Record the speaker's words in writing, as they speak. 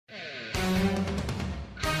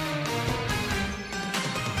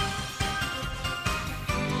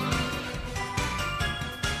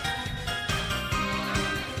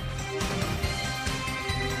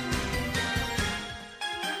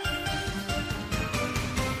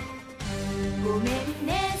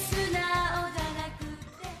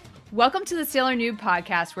Welcome to the Sailor Noob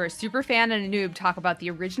podcast, where a superfan and a noob talk about the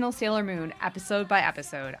original Sailor Moon episode by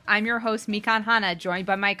episode. I'm your host, Mikan Hana, joined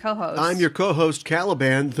by my co-host. I'm your co-host,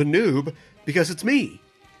 Caliban, the noob, because it's me.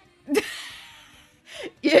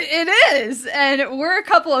 It is, and we're a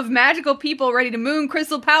couple of magical people ready to moon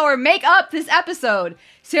crystal power make up this episode.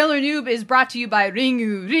 Sailor Noob is brought to you by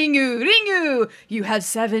Ringu, Ringu, Ringu. You have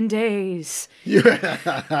 7 days.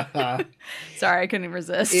 Yeah. Sorry, I couldn't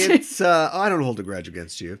resist. It's, I don't hold a grudge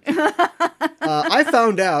against you. I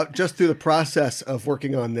found out just through the process of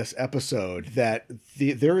working on this episode that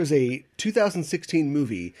there is a 2016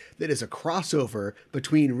 movie that is a crossover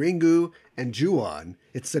between Ringu and Ju-on.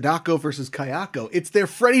 It's Sadako versus Kayako. It's their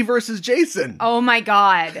Freddy versus Jason. Oh my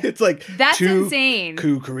god. It's like that's two insane.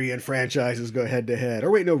 Korean franchises go head to head.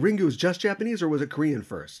 Or wait, no, Ringu was just Japanese, or was it Korean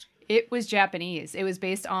first? It was Japanese. It was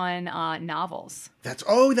based on novels. That's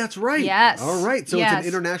right. Yes. All right. So yes. It's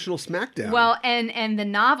an international smackdown. Well, and the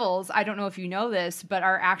novels, I don't know if you know this, but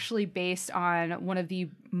are actually based on one of the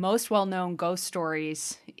most well-known ghost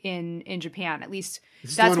stories in Japan. At least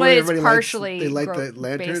that's what it's partially they light the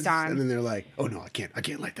lanterns, based on. And then they're like, "Oh no, I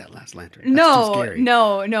can't light that last lantern. That's too scary."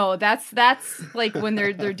 No. That's like when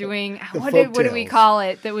they're doing what do we call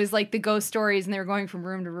it? That was like the ghost stories, and they were going from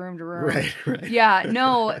room to room to room. Right. Yeah.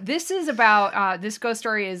 No, this is about this ghost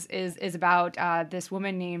story is about this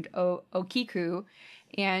woman named Okiku.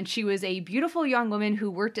 And she was a beautiful young woman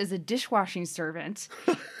who worked as a dishwashing servant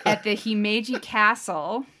at the Himeji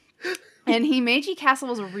Castle. And Himeji Castle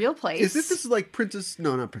was a real place. This is like Princess...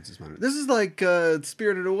 No, not Princess Mononoke. This is like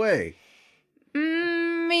Spirited Away.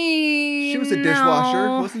 She was a dishwasher,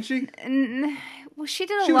 wasn't she? Well, she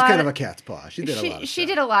did a lot. She was kind of a cat's paw. She did a lot of stuff. She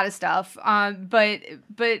did a lot of stuff. But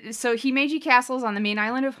so Himeji Castle is on the main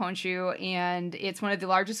island of Honshu, and it's one of the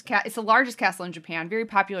largest. It's the largest castle in Japan. Very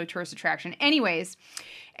popular tourist attraction. Anyways,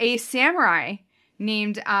 a samurai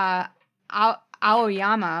named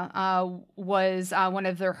Aoyama was one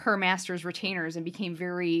of her master's retainers and became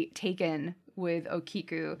very taken with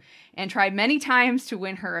Okiku and tried many times to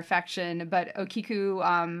win her affection, but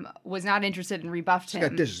Okiku was not interested and rebuffed him. She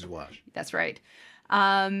got dishes to wash. That's right.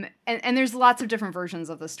 And there's lots of different versions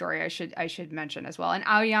of the story I should mention as well. And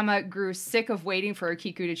Aoyama grew sick of waiting for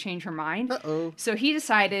Okiku to change her mind. Uh-oh. So he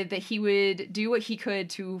decided that he would do what he could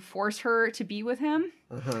to force her to be with him.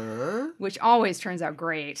 Uh-huh. Which always turns out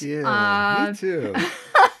great. Yeah, me too.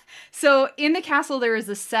 So in the castle, there is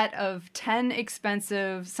a set of 10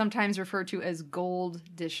 expensive, sometimes referred to as gold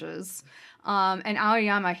dishes. And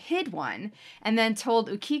Aoyama hid one and then told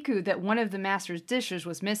Okiku that one of the master's dishes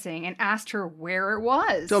was missing and asked her where it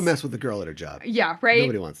was. Don't mess with the girl at her job. Yeah, right?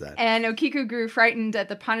 Nobody wants that. And Okiku grew frightened at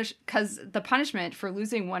because the punishment for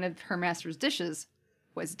losing one of her master's dishes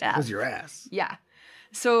was death. Was your ass. Yeah.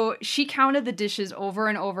 So she counted the dishes over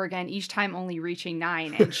and over again, each time only reaching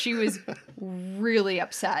 9, and she was really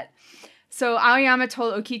upset. So Aoyama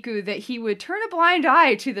told Okiku that he would turn a blind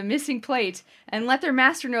eye to the missing plate and let their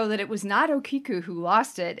master know that it was not Okiku who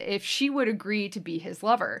lost it if she would agree to be his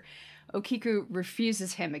lover. Okiku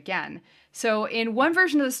refuses him again. So in one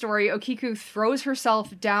version of the story, Okiku throws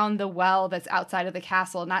herself down the well that's outside of the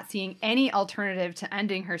castle, not seeing any alternative to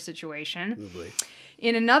ending her situation. Lovely.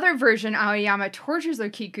 In another version, Aoyama tortures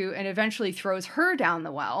Okiku and eventually throws her down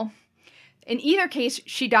the well. In either case,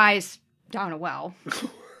 she dies down a well.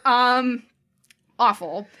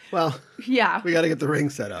 Awful. Well, yeah. We got to get the ring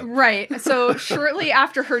set up. Right. So shortly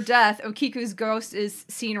after her death, Okiku's ghost is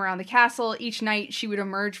seen around the castle. Each night, she would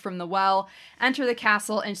emerge from the well, enter the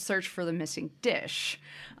castle, and search for the missing dish.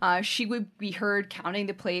 She would be heard counting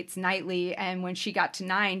the plates nightly, and when she got to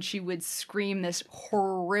 9, she would scream this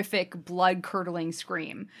horrific, blood-curdling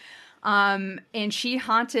scream. And she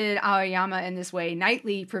haunted Aoyama in this way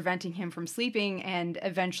nightly, preventing him from sleeping, and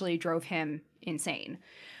eventually drove him insane.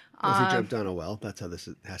 Does he jump down a well? That's how this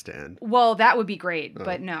has to end. Well, that would be great,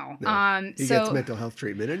 but no. He gets mental health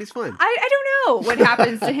treatment, and he's fine. I don't know what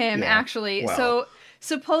happens to him, Yeah. actually. Well. So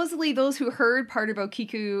supposedly those who heard part of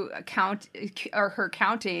Okiku her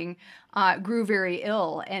counting grew very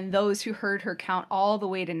ill, and those who heard her count all the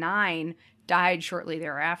way to 9 died shortly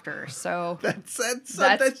thereafter. So that's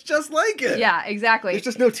just like it. Yeah, exactly. There's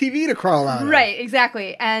just no TV to crawl out of. Right,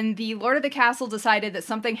 exactly. And the Lord of the Castle decided that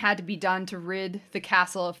something had to be done to rid the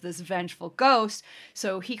castle of this vengeful ghost,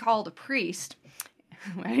 so he called a priest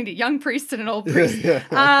I need a young priest and an old priest.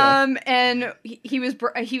 And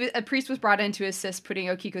a priest was brought in to assist putting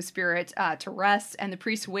Okiko's spirit to rest, and the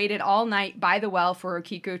priest waited all night by the well for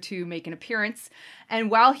Okiko to make an appearance. And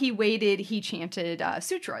while he waited, he chanted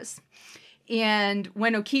sutras. And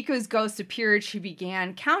when Okiko's ghost appeared, she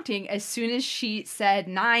began counting as soon as she said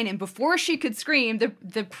 9. And before she could scream,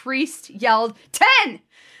 the priest yelled 10.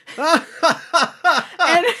 And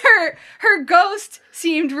her ghost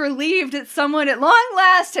seemed relieved that someone at long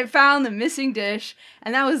last had found the missing dish.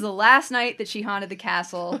 And that was the last night that she haunted the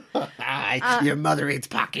castle. Your mother eats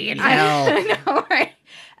Pocky in hell. I know, right?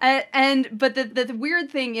 But the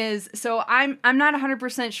weird thing is, so I'm not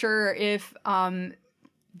 100% sure if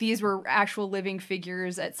these were actual living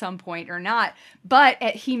figures at some point or not. But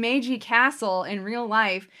at Himeji Castle in real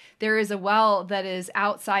life, there is a well that is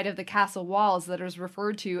outside of the castle walls that is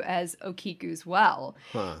referred to as Okiku's Well.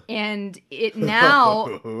 Huh. And it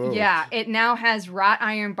now, it now has wrought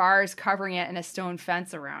iron bars covering it and a stone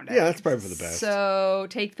fence around it. Yeah, that's probably for the best. So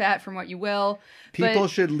take that from what you will. People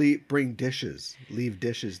should bring dishes, leave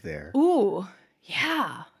dishes there. Ooh.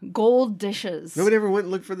 Yeah, gold dishes. Nobody ever went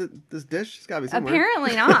and looked for this dish? It's gotta be somewhere.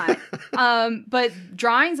 Apparently not. But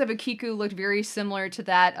drawings of Okiku looked very similar to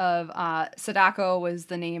that of Sadako was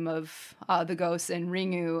the name of the ghost in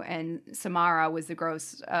Ringu, and Samara was the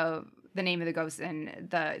name of the ghost in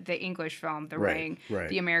the English film, The Ring,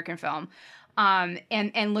 the American film.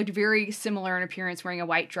 And looked very similar in appearance, wearing a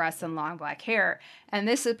white dress and long black hair. And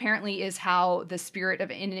this apparently is how the spirit of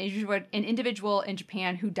an individual in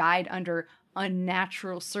Japan who died under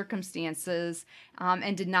unnatural circumstances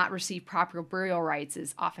and did not receive proper burial rites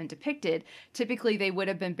is often depicted. Typically, they would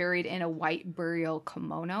have been buried in a white burial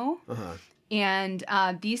kimono. Uh-huh. And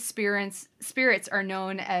these spirits are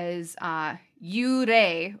known as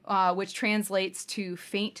yurei, which translates to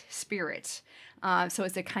faint spirit. So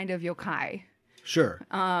it's a kind of yokai. Sure.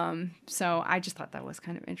 So I just thought that was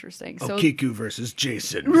kind of interesting. So, Okiku versus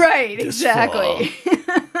Jason. Right, exactly.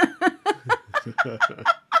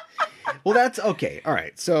 Well, that's okay. All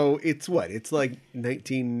right. So it's what? It's like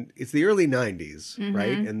it's the early 90s, mm-hmm.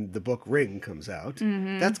 right? And the book Ring comes out.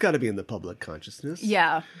 Mm-hmm. That's got to be in the public consciousness.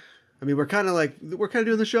 Yeah. I mean, we're kind of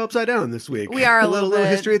doing the show upside down this week. We are a little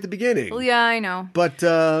history at the beginning. Well, yeah, I know. But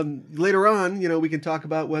later on, we can talk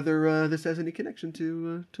about whether this has any connection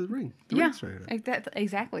to the Ring.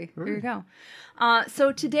 Exactly. Right. Here you go.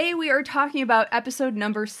 So today we are talking about episode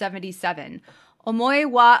number 77. Omoe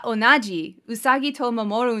wa onaji, Usagi to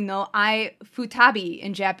Mamoru no ai futabi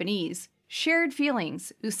in Japanese. Shared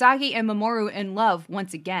feelings, Usagi and Mamoru in love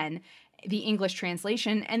once again. The English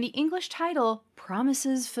translation and the English title,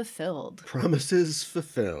 Promises Fulfilled. Promises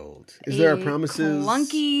Fulfilled. Is there a promises?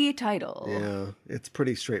 Clunky title. Yeah, it's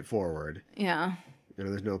pretty straightforward. Yeah.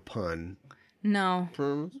 There's no pun. No.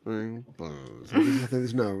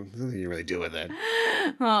 There's nothing you really do with it.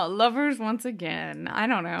 Oh, lovers once again. I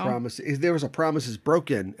don't know. There was a promise is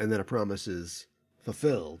broken and then a promise is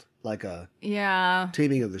fulfilled. Like a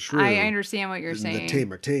taming of the shrew. I understand what you're saying. The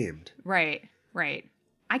tamer tamed. Right.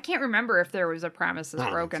 I can't remember if there was a Promises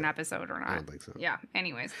Broken episode or not. I don't think so. Yeah,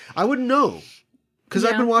 anyways. I wouldn't know. Because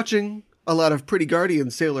I've been watching a lot of Pretty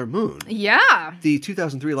Guardian Sailor Moon. Yeah. The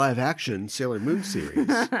 2003 live action Sailor Moon series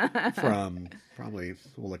from probably,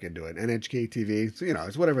 we'll look into it, NHK TV. So,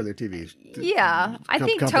 it's whatever their TV. Yeah. I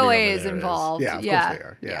think Toei is involved. Yeah, of course they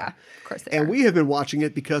are. Yeah, of course they are. And we have been watching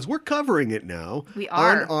it because we're covering it now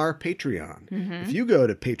on our Patreon. Mm-hmm. If you go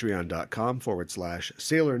to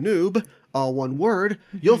patreon.com/Sailor Noob, all one word,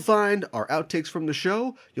 you'll find our outtakes from the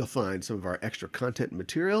show, you'll find some of our extra content and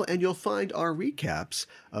material, and you'll find our recaps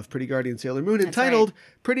of Pretty Guardian Sailor Moon entitled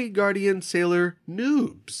Pretty Guardian Sailor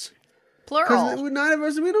Noobs. Plural. Because none of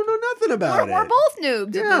us, we don't know nothing about it. We're both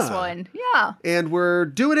noobs in this one. Yeah. And we're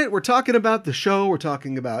doing it. We're talking about the show. We're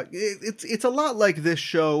talking about, it's a lot like this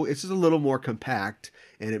show. It's just a little more compact.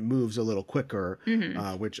 And it moves a little quicker,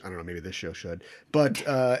 which, I don't know, maybe this show should. But,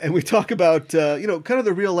 and we talk about, kind of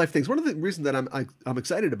the real life things. One of the reasons that I'm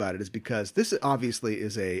excited about it is because this obviously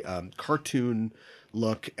is a cartoon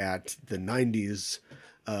look at the 90s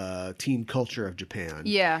teen culture of Japan.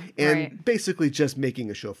 Yeah, and basically just making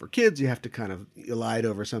a show for kids. You have to kind of elide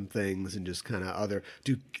over some things and just kind of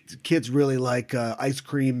do kids really like ice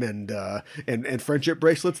cream and friendship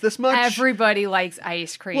bracelets this much? Everybody likes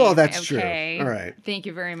ice cream. Well, that's true. All right. Thank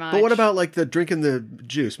you very much. But what about like the drinking the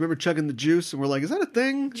juice? Remember chugging the juice? And we're like, is that a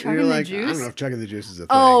thing? Chugging the juice? I don't know if chugging the juice is a thing.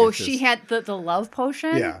 Oh, she had the love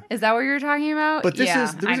potion? Yeah. Is that what you're talking about? But the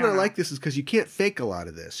reason I like this is because you can't fake a lot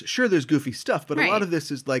of this. Sure, there's goofy stuff, but a lot of this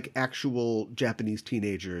is like actual Japanese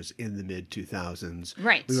teenagers in the mid 2000s.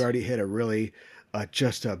 Right. We've already hit a really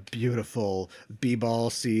just a beautiful b-ball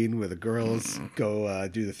scene where the girls go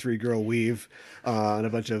do the 3-girl weave and a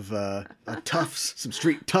bunch of toughs, some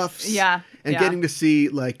street toughs. Yeah. And getting to see,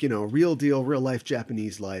 like, real deal, real life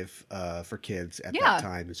Japanese life for kids at that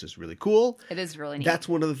time is just really cool. It is really neat. That's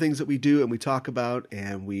one of the things that we do and we talk about,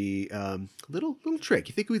 and we little trick.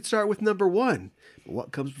 You think we'd start with number 1, but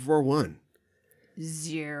what comes before 1?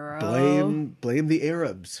 0. Blame the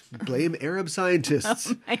Arabs. Blame Arab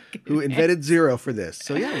scientists Oh who invented 0 for this.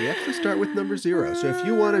 So yeah, we actually start with number 0. So if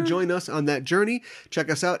you want to join us on that journey,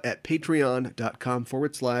 check us out at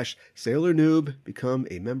patreon.com/Sailor Noob. Become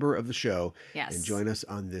a member of the show and join us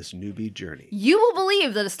on this newbie journey. You will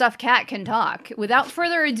believe that a stuffed cat can talk. Without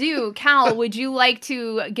further ado, Cal, would you like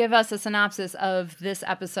to give us a synopsis of this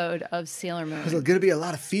episode of Sailor Moon? There's going to be a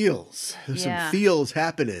lot of feels. There's some feels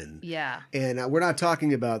happening. Yeah. And we're not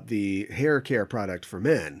talking about the hair care product for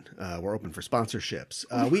men. We're open for sponsorships.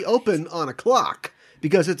 We open on a clock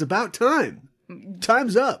because it's about time.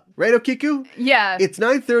 Time's up. Right, Okiku? Yeah. It's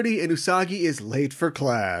 9:30 and Usagi is late for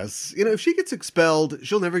class. If she gets expelled,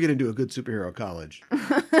 she'll never get into a good superhero college. She'll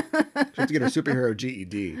have to get her superhero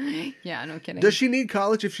GED. Yeah, no kidding. Does she need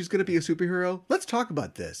college if she's going to be a superhero? Let's talk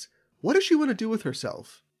about this. What does she want to do with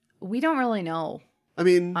herself? We don't really know. I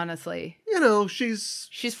mean, honestly, she's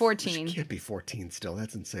 14. She can't be 14 still.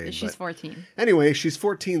 That's insane. She's 14. Anyway, she's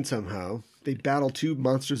 14 somehow. They battle 2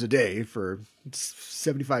 monsters a day for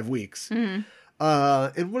 75 weeks. Mm-hmm.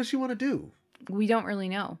 And what does she want to do? We don't really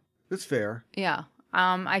know. That's fair. Yeah.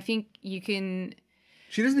 I think you can.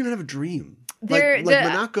 She doesn't even have a dream. Like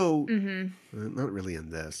Monako, not really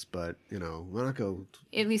in this, but Monako.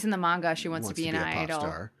 At least in the manga, she wants to be an idol. Pop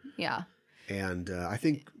star. Yeah. And I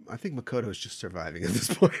think Makoto's just surviving at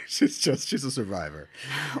this point. She's a survivor.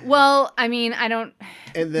 Well, I mean, I don't.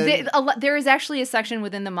 And then there is actually a section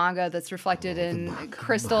within the manga that's reflected in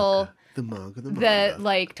Crystal. The manga. That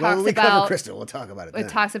talks when we about cover Crystal, we'll talk about it. It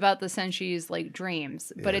talks about the Senshi's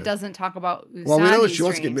dreams, but it doesn't talk about Usagi's Well, we know she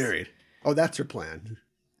wants to dreams. get married. Oh, that's her plan.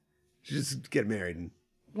 She just get married and.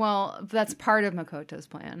 Well, that's part of Makoto's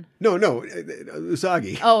plan. No,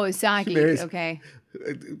 Usagi. Oh, Usagi. Okay.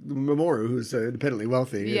 Mamoru, who's independently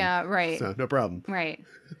wealthy. Yeah, right. So no problem. Right.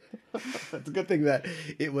 It's a good thing that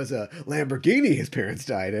it was a Lamborghini his parents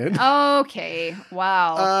died in. Okay.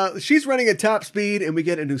 Wow. She's running at top speed, and we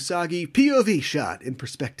get an Usagi POV shot in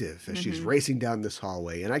perspective as she's racing down this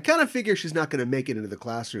hallway. And I kind of figure she's not going to make it into the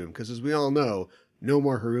classroom because, as we all know, no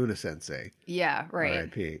more Haruna Sensei. Yeah, right.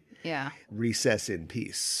 R.I.P. Yeah. Recess in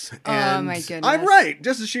peace. And oh, my goodness. I'm right.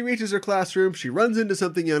 Just as she reaches her classroom, she runs into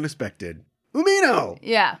something unexpected. Umino!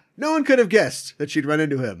 Yeah. No one could have guessed that she'd run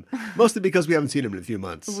into him. Mostly because we haven't seen him in a few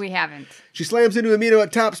months. We haven't. She slams into Umino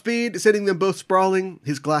at top speed, sending them both sprawling.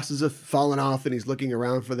 His glasses have fallen off, and he's looking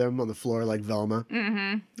around for them on the floor like Velma.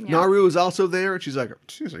 Mm-hmm. Yeah. Naru is also there, and she's like,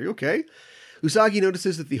 "Jeez, are you okay?" Usagi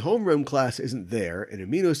notices that the homeroom class isn't there, and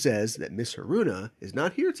Umino says that Miss Haruna is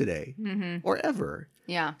not here today, or ever.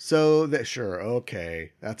 Yeah. So sure,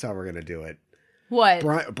 okay, that's how we're going to do it. What?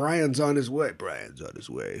 Brian's on his way.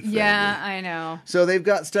 Family. Yeah, I know. So they've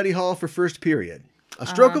got study hall for first period. A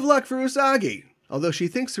stroke of luck for Usagi. Although she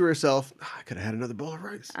thinks to herself, I could have had another bowl of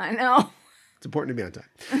rice. I know. It's important to be on time.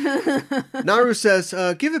 Naru says,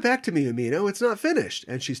 give it back to me, Umino. It's not finished.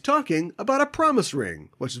 And she's talking about a promise ring,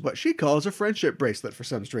 which is what she calls a friendship bracelet for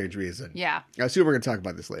some strange reason. Yeah. I assume we're going to talk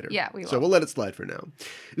about this later. Yeah, we will. So we'll let it slide for now.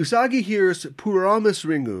 Usagi hears Puramas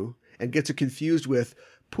ringu and gets it confused with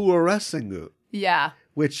Puarasengu. Yeah.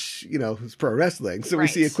 Which, is pro wrestling. So we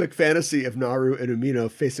see a quick fantasy of Naru and Umino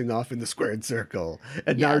facing off in the squared circle.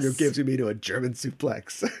 And Naru gives Umino a German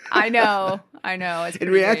suplex. I know. It's in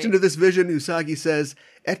reaction to this vision, Usagi says,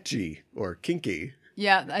 ecchi, or kinky.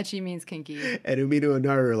 Yeah, ecchi means kinky. And Umino and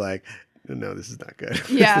Naru are like, no, this is not good.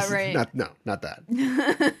 Yeah, right. Not that.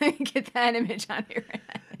 Get that image on your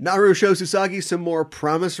head. Naru shows Usagi some more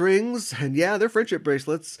promise rings. And yeah, they're friendship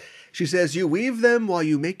bracelets. She says, you weave them while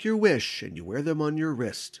you make your wish, and you wear them on your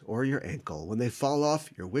wrist or your ankle. When they fall off,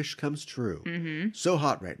 your wish comes true. Mm-hmm. So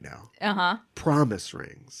hot right now. Uh-huh. Promise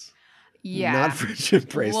rings. Yeah. Not friendship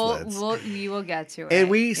bracelets. We will get to it. And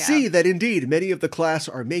we see that indeed many of the class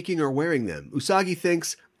are making or wearing them. Usagi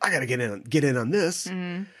thinks, I gotta get in on this.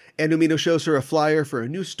 Mm-hmm. And Umino shows her a flyer for a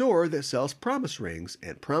new store that sells promise rings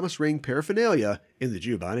and promise ring paraphernalia in the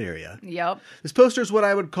Juban area. Yep. This poster is what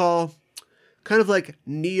I would call kind of like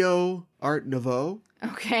neo art nouveau.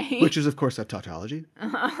 Okay. Which is, of course, a tautology.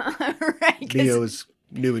 Right. Neo is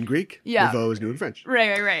new in Greek. Yeah. Nouveau is new in French.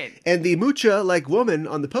 Right. And the mucha-like woman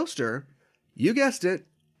on the poster, you guessed it,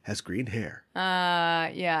 has green hair.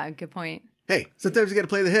 Yeah, good point. Hey, sometimes you got to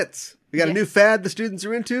play the hits. We got a new fad the students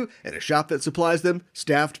are into, and a shop that supplies them,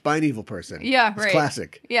 staffed by an evil person. Yeah, it's right.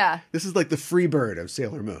 classic. Yeah. This is like the free bird of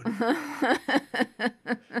Sailor Moon.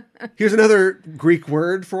 Here's another Greek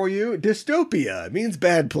word for you. Dystopia. It means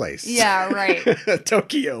bad place. Yeah, right.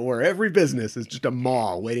 Tokyo, where every business is just a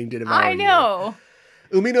mall waiting to devour I know.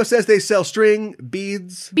 you. Umino says they sell string,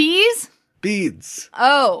 beads. Bees? Beads.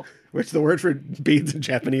 Oh. Which the word for beads in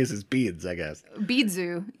Japanese is beads, I guess.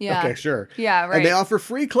 Beadzu. Yeah. Okay, sure. Yeah, right. And they offer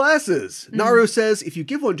free classes. Naru says if you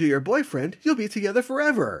give one to your boyfriend, you'll be together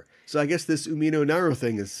forever. So I guess this Umino Naru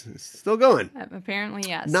thing is still going. Apparently,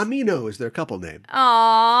 yes. Namino is their couple name.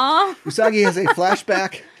 Aww. Usagi has a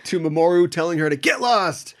flashback to Mamoru telling her to get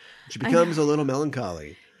lost. She becomes a little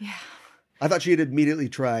melancholy. Yeah. I thought she'd immediately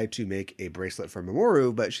try to make a bracelet for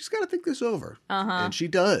Mamoru, but she's got to think this over. And she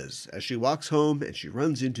does, as she walks home and she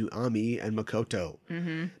runs into Ami and Makoto.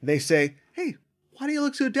 They say, hey, why do you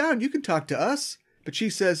look so down? You can talk to us. But she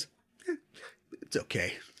says, it's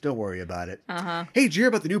okay. Don't worry about it. Hey, did you hear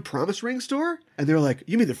about the new promise ring store? And they're like,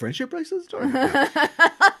 you mean the friendship bracelet store?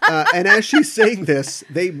 And as she's saying this,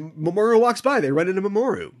 Mamoru walks by. They run into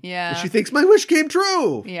Mamoru. Yeah. And she thinks, my wish came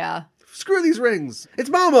true. Yeah. Screw these rings. It's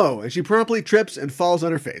Momo. And she promptly trips and falls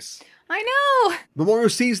on her face. I know.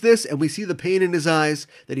 Mamoru sees this, and we see the pain in his eyes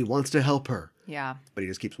that he wants to help her. Yeah. But he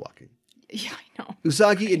just keeps walking. Yeah, I know.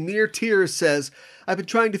 Usagi, in near tears, says, I've been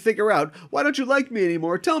trying to figure out, why don't you like me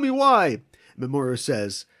anymore? Tell me why. Mamoru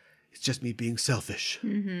says, it's just me being selfish.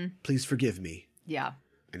 Please forgive me. Yeah.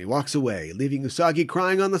 And he walks away, leaving Usagi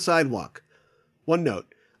crying on the sidewalk. One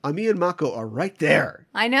note. Ami and Mako are right there.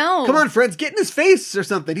 I know. Come on, friends, get in his face or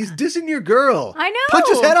something. He's dissing your girl. I know. Punch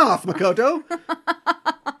his head off, Makoto.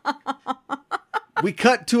 We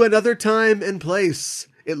cut to another time and place.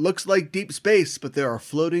 It looks like deep space, but there are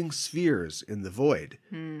floating spheres in the void.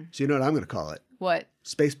 So you know what I'm going to call it? What?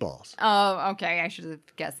 Spaceballs. Oh, okay. I should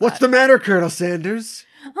have guessed that. What's the matter, Colonel Sanders?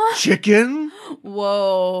 Chicken?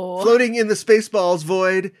 Whoa. Floating in the Spaceballs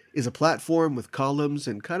void is a platform with columns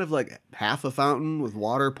and kind of like half a fountain with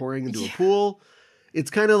water pouring into a pool. It's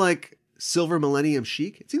kind of like Silver Millennium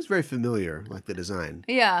chic. It seems very familiar, like the design.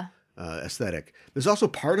 Yeah. Aesthetic. There's also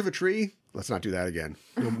part of a tree. Let's not do that again.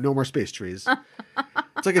 No more space trees.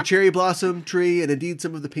 It's like a cherry blossom tree, and indeed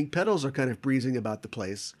some of the pink petals are kind of breezing about the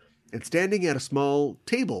place. And standing at a small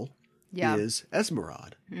table is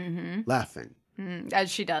Esmeraude, laughing. As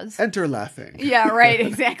she does. Enter laughing. Yeah, right,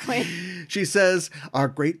 exactly. She says, our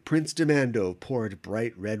great Prince Demando poured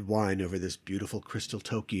bright red wine over this beautiful crystal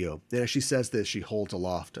Tokyo. And as she says this, she holds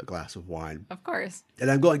aloft a glass of wine. Of course. And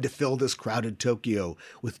I'm going to fill this crowded Tokyo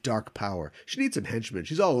with dark power. She needs some henchmen.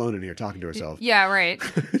 She's all alone in here talking to herself. Yeah, right.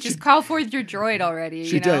 Just call forth your droid already.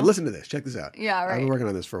 She does. Listen to this. Check this out. Yeah, right. I've been working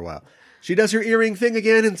on this for a while. She does her earring thing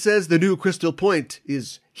again and says the new Crystal Point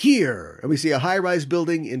is here. And we see a high-rise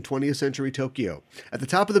building in 20th century Tokyo. At the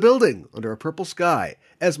top of the building, under a purple sky,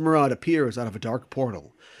 Esmeraude appears out of a dark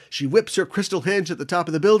portal. She whips her crystal hinge at the top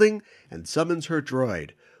of the building and summons her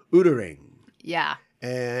droid, Udering. Yeah.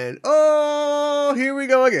 And, oh, here we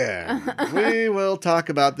go again. We will talk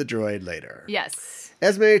about the droid later. Yes.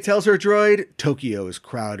 Esme tells her droid, Tokyo is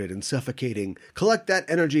crowded and suffocating. Collect that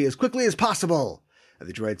energy as quickly as possible. And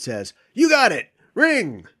the droid says, you got it!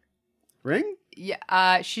 Ring! Ring?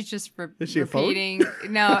 Yeah, she's just Is she a phone? repeating.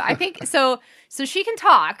 No, I think so. So she can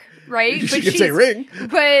talk, right? She can say ring.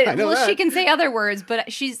 But I know that. she can say other words.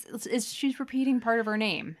 But she's repeating part of her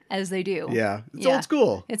name as they do. Yeah, it's old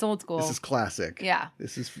school. It's old school. This is classic. Yeah.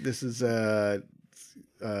 This is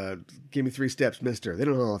give me 3 steps, mister. They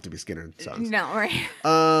don't all have to be Skinner songs. No, right.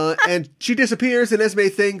 And she disappears, and Esme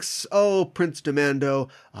thinks, oh, Prince Demando,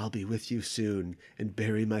 I'll be with you soon and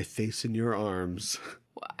bury my face in your arms.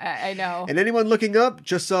 I know. And anyone looking up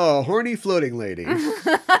just saw a horny floating lady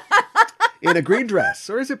in a green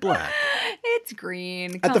dress. Or is it black? It's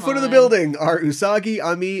green. At the foot of the building are Usagi,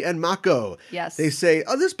 Ami, and Mako. Yes. They say,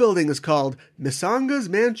 oh, this building is called Misanga's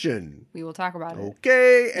Mansion. We will talk about it.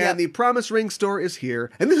 Okay, and the Promise Ring store is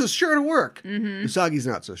here, and this is sure to work. Usagi's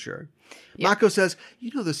not so sure. Mako says,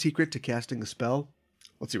 you know the secret to casting a spell?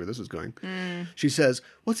 Let's see where this is going. She says,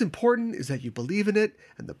 what's important is that you believe in it,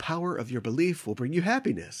 and the power of your belief will bring you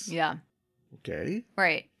happiness. Yeah. Okay.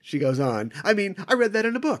 Right. She goes on, I mean, I read that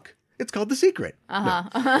in a book. It's called The Secret. Uh-huh.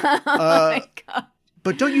 No. Oh my God.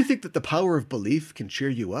 But don't you think that the power of belief can cheer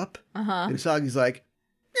you up? And Usagi's like,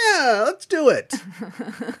 yeah, let's do it.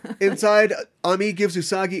 Inside, Ami gives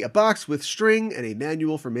Usagi a box with string and a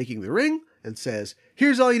manual for making the ring and says,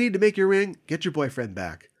 here's all you need to make your ring. Get your boyfriend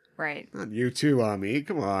back. Right. Not you too, Ami.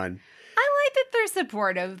 Come on. I like that they're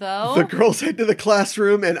supportive, though. The girls head to the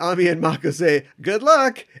classroom, and Ami and Mako say, good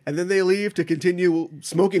luck, and then they leave to continue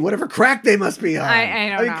smoking whatever crack they must be on. I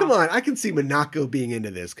don't know. Come on, I can see Minako being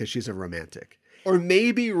into this because she's a romantic. Or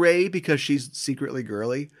maybe Rei because she's secretly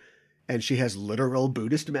girly. And she has literal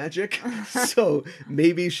Buddhist magic. So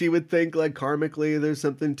maybe she would think like karmically there's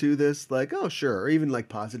something to this. Like, oh, sure. Or even like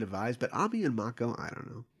positive vibes. But Ami and Mako, I don't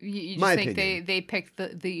know. You just think they picked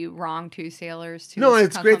the wrong two sailors to No,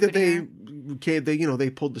 it's great that here. they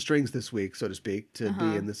pulled the strings this week, so to speak, to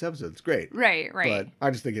be in this episode. It's great. Right. But I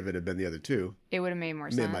just think if it had been the other two, it would have made more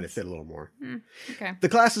sense. It might have fit a little more. Okay. The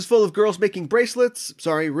class is full of girls making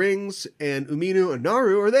rings, and Umino and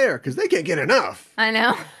Naru are there because they can't get enough. I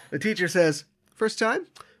know. The teacher says, first time?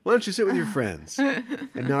 Why don't you sit with your friends? And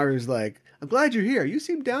Naru's like, I'm glad you're here. You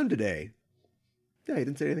seem down today. Yeah, he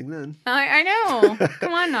didn't say anything then. I know.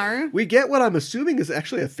 Come on, Naru. We get what I'm assuming is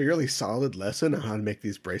actually a fairly solid lesson on how to make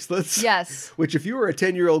these bracelets. Yes. Which, if you were a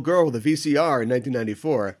 10-year-old girl with a VCR in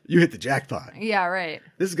 1994, you hit the jackpot. Yeah, right.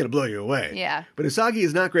 This is going to blow you away. Yeah. But Usagi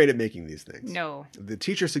is not great at making these things. No. The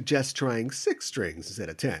teacher suggests trying 6 strings instead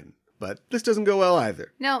of 10. But this doesn't go well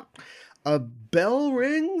either. No. A bell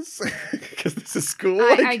rings because this is school.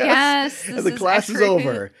 I guess. And the class is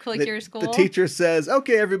over. Click school. The teacher says,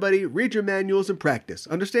 "Okay, everybody, read your manuals and practice.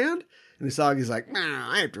 Understand?" And Usagi's like,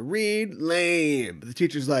 "Nah, I have to read. Lame." But the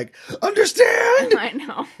teacher's like, "Understand?" I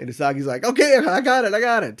know. And Usagi's like, "Okay, I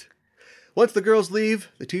got it." Once the girls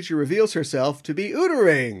leave, the teacher reveals herself to be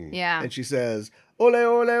Udaring. Yeah. And she says, "Ole,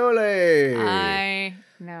 ole, ole." I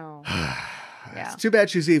know. Yeah. It's too bad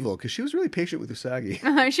she's evil, because she was really patient with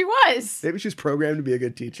Usagi. She was. Maybe she's programmed to be a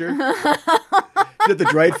good teacher. She's at the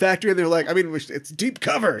Dried Factory, and they're like, it's deep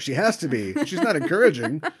cover. She has to be. She's not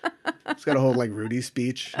encouraging. She's got a whole, Rudy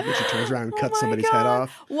speech. And she turns around and cuts somebody's head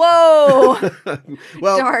off. Whoa.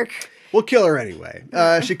 Well, dark. We'll kill her anyway.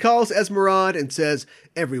 She calls Esmeraude and says,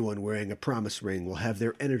 everyone wearing a promise ring will have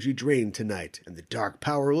their energy drained tonight, and the dark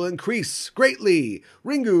power will increase greatly.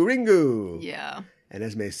 Ringu, Ringu. Yeah. And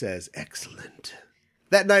Esme says, excellent.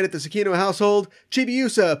 That night at the Sakino household,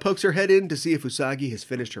 Chibiusa pokes her head in to see if Usagi has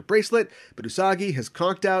finished her bracelet, but Usagi has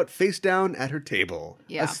conked out face down at her table,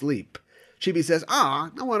 asleep. Chibi says, I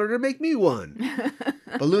want her to make me one.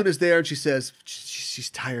 Balloon is there and she says, she's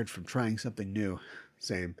tired from trying something new.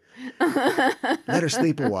 Same. Let her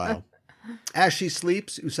sleep a while. As she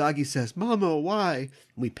sleeps, Usagi says, Mamo, why?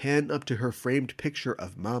 We pan up to her framed picture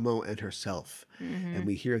of Mamo and herself, and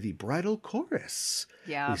we hear the bridal chorus.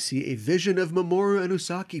 Yeah. We see a vision of Mamoru and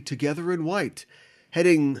Usagi together in white,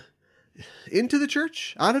 heading into the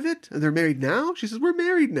church, out of it, and they're married now? She says, we're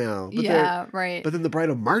married now. But right. But then the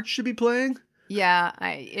bridal march should be playing? Yeah,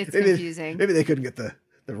 it's confusing. Maybe they couldn't get the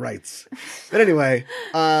rights. But anyway,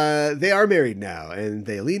 they are married now, and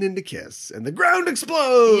they lean in to kiss, and the ground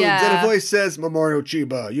explodes, and a voice says, Mamoru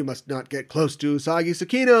Chiba, you must not get close to Usagi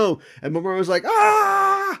Sakino. And Mamoru's like,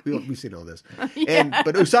 We've seen all this.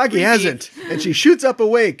 But Usagi hasn't, and she shoots up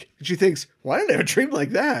awake, and she thinks, why did I have a dream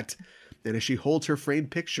like that? And as she holds her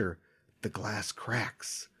framed picture, the glass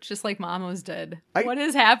cracks. Just like Mamo's did. What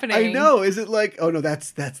is happening? I know. Is it like, oh no,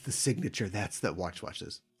 that's the signature. That's the watch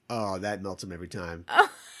this. Oh, that melts them every time.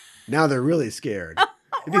 Now they're really scared.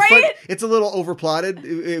 It'd be fun. It's a little overplotted.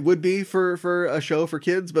 It would be for a show for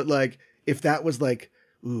kids, but if that was it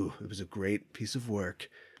was a great piece of work.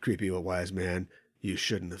 Creepy old wise man. You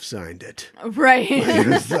shouldn't have signed it. Right. It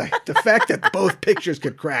was the fact that both pictures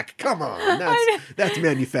could crack. Come on. That's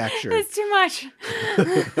manufactured. It's too much.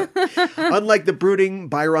 Unlike the brooding,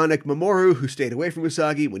 Byronic Mamoru, who stayed away from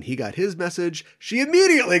Usagi, when he got his message, she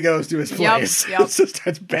immediately goes to his place. Yep. So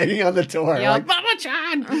starts banging on the door. Yep.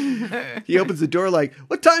 Mama-chan! He opens the door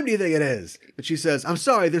what time do you think it is? And she says, I'm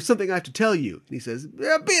sorry, there's something I have to tell you. And he says,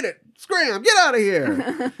 yeah, beat it. Scram, get out of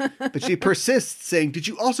here. But she persists, saying, did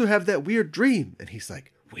you also have that weird dream? And he's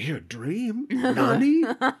like, weird dream? Nani?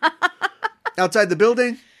 Outside the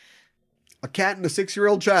building, a cat and a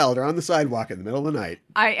 6-year-old child are on the sidewalk in the middle of the night.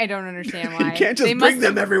 I don't understand why. You can't just bring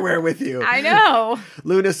them everywhere with you. I know.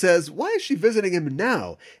 Luna says, why is she visiting him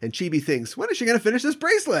now? And Chibi thinks, when is she going to finish this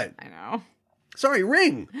bracelet? I know. Sorry,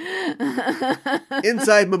 ring.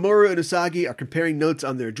 Inside, Mamoru and Usagi are comparing notes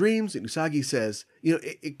on their dreams, and Usagi says,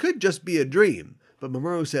 it could just be a dream. But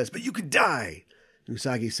Mamoru says, but you could die. And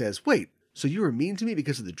Usagi says, wait, so you were mean to me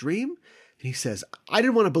because of the dream? And he says, I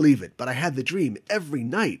didn't want to believe it, but I had the dream every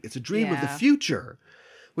night. It's a dream of the future.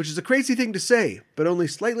 Which is a crazy thing to say, but only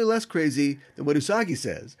slightly less crazy than what Usagi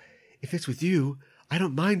says. If it's with you, I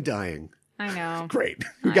don't mind dying. I know. Great.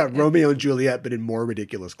 We got Romeo and Juliet, but in more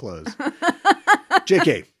ridiculous clothes.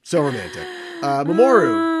 JK, so romantic.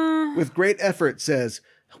 Mamoru, with great effort, says,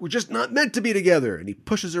 We're just not meant to be together. And he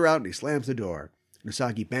pushes her out and he slams the door.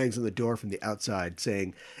 Usagi bangs on the door from the outside,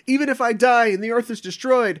 saying, even if I die and the earth is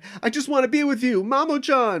destroyed, I just want to be with you,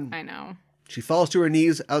 Mamo-chan. I know. She falls to her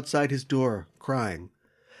knees outside his door, crying.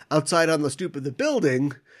 Outside on the stoop of the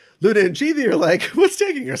building, Luna and Chibi are like, what's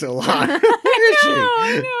taking her so long? Where is she?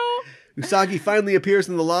 I know. Usagi finally appears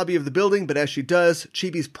in the lobby of the building, but as she does,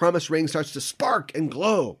 Chibi's promise ring starts to spark and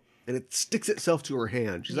glow, and it sticks itself to her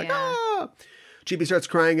hand. She's like, ah! Chibi starts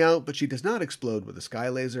crying out, but she does not explode with a sky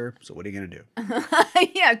laser, so what are you going to do?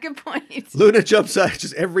 Yeah, good point. Luna jumps out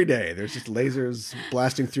just every day. There's just lasers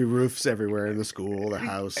blasting through roofs everywhere in the school, the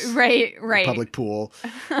house, Right. the public pool.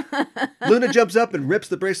 Luna jumps up and rips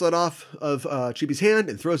the bracelet off of Chibi's hand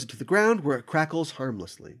and throws it to the ground where it crackles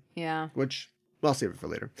harmlessly. Yeah. Which, I'll save it for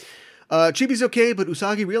later. Chibi's okay, but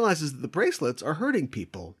Usagi realizes that the bracelets are hurting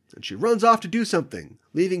people, and she runs off to do something,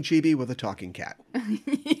 leaving Chibi with a talking cat.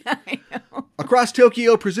 Yeah, I know. Across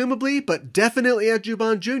Tokyo, presumably, but definitely at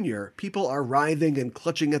Juban Jr., people are writhing and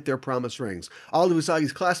clutching at their promise rings. All of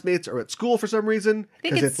Usagi's classmates are at school for some reason,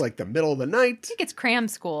 because it's like the middle of the night. I think it's cram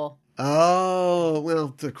school. Oh,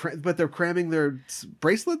 well, but they're cramming their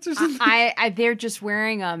bracelets or something? They're just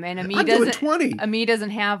wearing them, and Ami I'm doing 20. Ami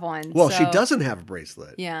doesn't have one. Well, so. she doesn't have a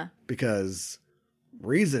bracelet. Yeah. Because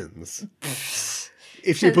reasons.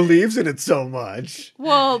 If she believes in it so much.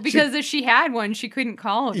 Well, because if she had one, she couldn't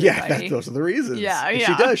call everybody. Yeah, those are the reasons. Yeah.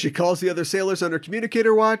 She does. She calls the other sailors on her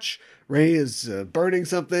communicator watch. Ray is burning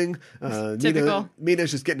something. Typical. Mina's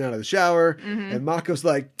just getting out of the shower. Mm-hmm. And Mako's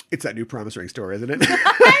like, it's that new promise ring story, isn't it?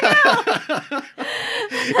 I know.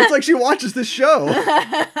 It's like she watches this show.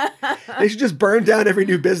 They should just burn down every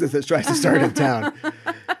new business that tries to start in town.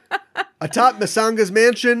 Atop Misanga's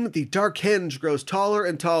mansion, the dark henge grows taller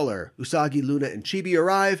and taller. Usagi, Luna, and Chibi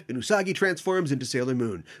arrive, and Usagi transforms into Sailor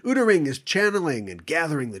Moon. Udaring is channeling and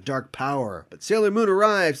gathering the dark power, but Sailor Moon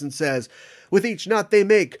arrives and says, with each knot they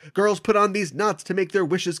make, girls put on these knots to make their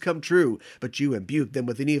wishes come true, but you imbued them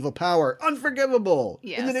with an evil power, unforgivable.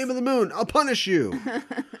 Yes. In the name of the moon, I'll punish you.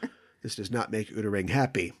 This does not make Udaring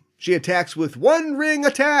happy. She attacks with one ring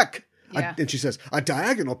attack. Yeah. And she says, a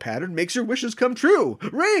diagonal pattern makes your wishes come true.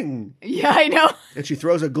 Ring! Yeah, I know. And she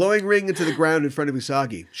throws a glowing ring into the ground in front of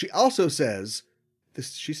Usagi. She also says, the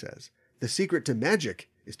secret to magic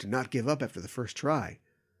is to not give up after the first try.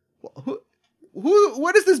 Well,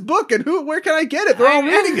 what is this book and where can I get it? They're all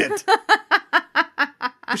reading it.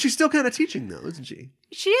 But she's still kind of teaching though, isn't she?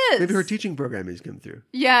 She is. Maybe her teaching program has come through.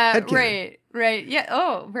 Yeah, right. Yeah,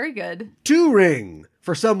 oh, very good. 2 ring.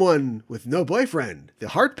 For someone with no boyfriend, the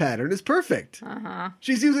heart pattern is perfect. Uh-huh.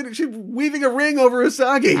 She's weaving a ring over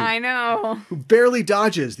Usagi. I know. Who barely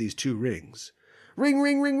dodges these 2 rings. Ring,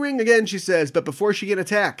 ring, ring, ring again, she says, but before she can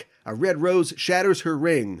attack, a red rose shatters her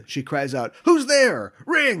ring. She cries out, who's there?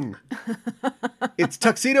 Ring! It's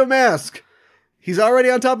Tuxedo Mask. He's already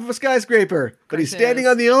on top of a skyscraper, but he's standing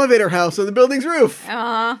on the elevator house on the building's roof.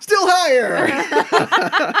 Still higher!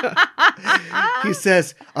 He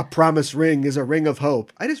says, a promise ring is a ring of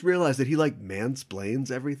hope. I just realized that he mansplains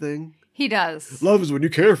everything. He does. Love is when you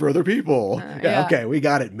care for other people. Yeah. Okay, we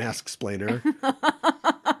got it, mask-splainer.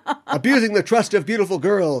 Abusing the trust of beautiful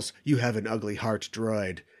girls, you have an ugly heart,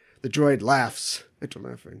 droid. The droid laughs,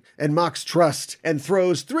 and mocks trust, and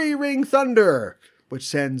throws 3-ring thunder, which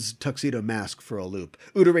sends Tuxedo Mask for a loop.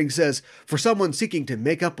 Udaring says, for someone seeking to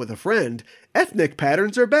make up with a friend, ethnic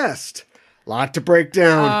patterns are best. Lot to break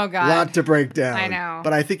down. Oh, God. Lot to break down. I know.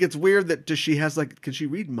 But I think it's weird that she has can she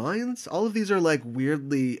read minds? All of these are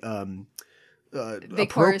weirdly appropriate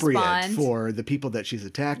correspond. for the people that she's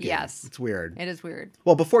attacking. Yes. It's weird. It is weird.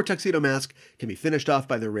 Well, before Tuxedo Mask can be finished off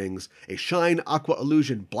by the rings, a shine aqua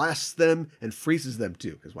illusion blasts them and freezes them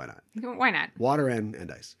too, because why not? Why not? Water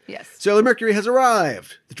and ice. Yes. Sailor Mercury has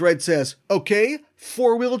arrived. The droid says, okay,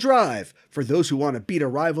 4-wheel drive. For those who want to beat a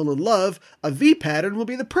rival in love, a V pattern will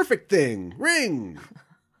be the perfect thing. Ring.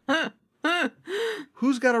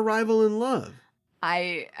 Who's got a rival in love?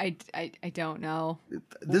 I don't know.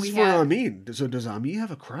 This is for Ami. So does Ami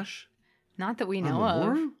have a crush? Not that we know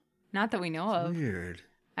of. Not that we know of. Weird.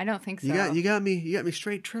 I don't think so. You got me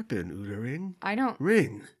straight tripping, Udaring. I don't.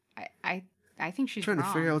 Ring. I think she's I'm trying wrong.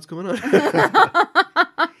 to figure out what's going on.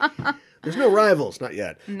 There's no rivals, not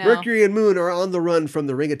yet. No. Mercury and Moon are on the run from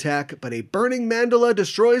the ring attack, but a burning mandala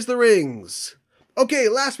destroys the rings. Okay,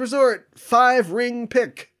 last resort. 5-ring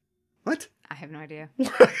pick. What? I have no idea.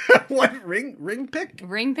 What ring pick?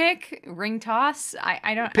 Ring pick? Ring toss?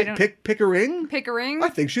 I don't. Pick a ring? Pick a ring? I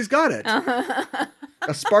think she's got it.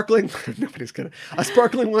 A sparkling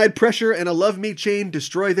wide pressure and a love me chain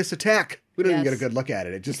destroy this attack. We don't even get a good look at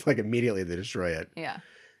it. It just immediately they destroy it. Yeah.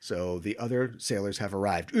 So the other sailors have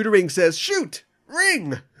arrived. Udaring says, shoot!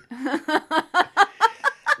 ring.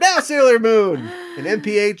 Now Sailor Moon. An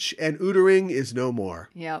MPH and ootering is no more.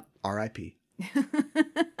 Yep. R.I.P.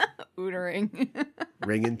 Ootering.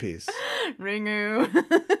 Ring in peace. Ringu.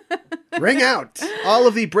 Ring out. All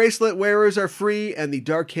of the bracelet wearers are free and the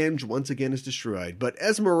dark hinge once again is destroyed. But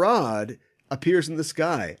Esmeraude appears in the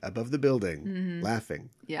sky above the building, laughing.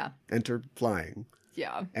 Yeah. Enter flying.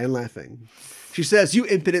 Yeah. And laughing. She says, "You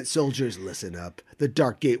impotent soldiers, listen up. The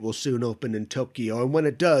dark gate will soon open in Tokyo, and when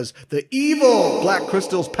it does, the evil Black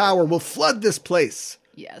Crystal's power will flood this place.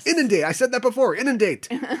 Yes. Inundate. I said that before. Inundate.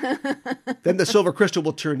 Then the silver crystal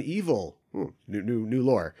will turn evil." New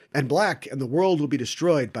lore. "And black, and the world will be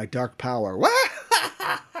destroyed by dark power."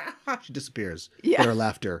 She disappears. Yeah. But her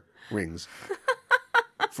laughter rings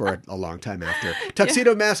for a long time after.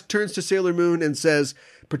 Tuxedo Mask turns to Sailor Moon and says,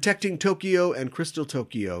 "Protecting Tokyo and Crystal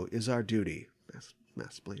Tokyo is our duty."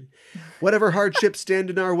 Maskplaining. "Whatever hardships stand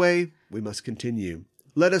in our way, we must continue.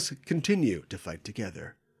 Let us continue to fight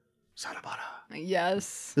together. Sarabara."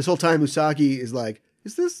 Yes. This whole time Usagi is like,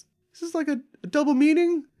 is this like a double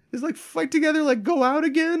meaning? Is like fight together, like go out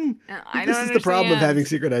again? I This don't is the problem of understand. having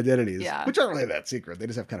secret identities. Yeah. Which aren't really that secret. They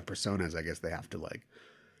just have kind of personas, I guess they have to like.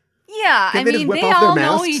 Yeah, Can I they just mean, whip they off their all know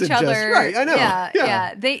masks each and just- other. right, I know. Yeah,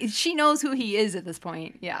 Yeah. yeah. She knows who he is at this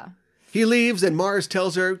point. Yeah. He leaves and Mars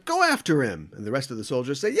tells her, "Go after him." And the rest of the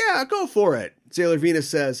soldiers say, "Yeah, go for it." Sailor Venus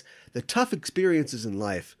says, "The tough experiences in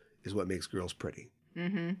life is what makes girls pretty."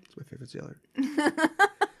 Mm-hmm. It's my favorite sailor.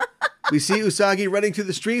 We see Usagi running through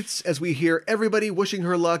the streets as we hear everybody wishing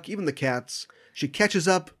her luck, even the cats. She catches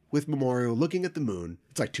up with Mamoru looking at the moon.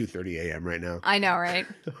 It's like 2:30 a.m. right now. I know, right?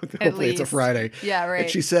 Hopefully it's a Friday. Yeah, right. And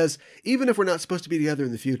she says, "Even if we're not supposed to be together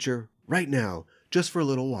in the future, right now, just for a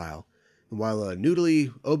little while." And while a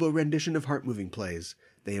noodly oboe rendition of Heart Moving plays,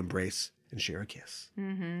 they embrace and share a kiss.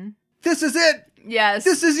 Mm-hmm. This is it! Yes.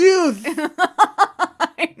 This is youth!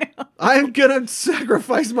 I know. I'm gonna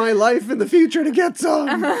sacrifice my life in the future to get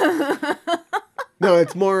some! No,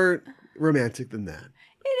 it's more romantic than that.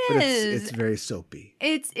 It But is. it's very soapy.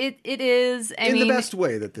 It is. I In mean, the best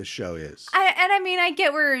way that this show is. I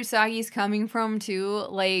get where Usagi's coming from too.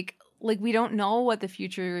 Like we don't know what the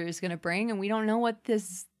future is going to bring, and we don't know what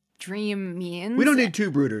this dream means. We don't need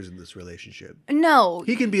two brooders in this relationship. No,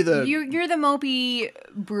 He can be the you're the mopey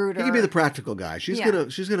brooder. he can be the practical guy. She's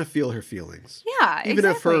gonna feel her feelings. Yeah, Even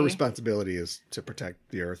if her exactly. responsibility is to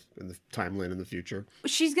protect the Earth and the timeline in the future.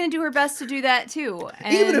 She's gonna do her best to do that too.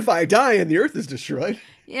 And Even if I die and the Earth is destroyed,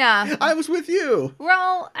 yeah. I was with you.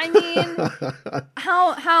 Well, I mean,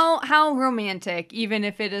 how romantic, even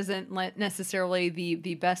if it isn't necessarily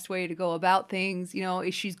the best way to go about things, you know,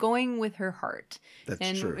 she's going with her heart.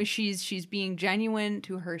 That's true. She's being genuine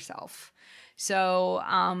to herself. So,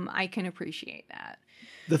 I can appreciate that.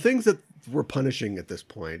 The things that we're punishing at this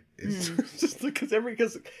point is just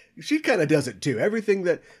because she kind of does it too. Everything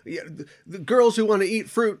that the girls who want to eat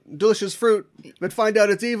fruit, delicious fruit, but find out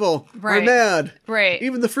it's evil are Right. mad. Right.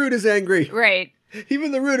 Even the fruit is angry. Right.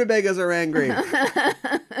 Even the rutabagas are angry.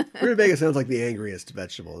 Rutabaga sounds like the angriest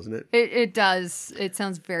vegetable, isn't it? It does. It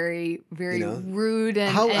sounds very, very You know? rude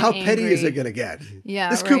and How and petty is angry. it going to get? Yeah,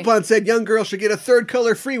 This right. coupon said young girls should get a third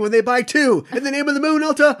color free when they buy two. In the name of the moon,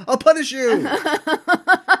 I'll punish you.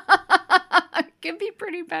 It can be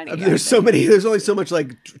pretty petty. I mean, there's only so much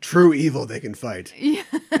like true evil they can fight. Yeah.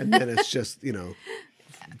 And then it's just,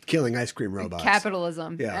 killing ice cream robots.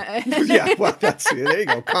 Capitalism. Yeah. Yeah, well, there you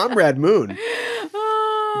go. Comrade Moon.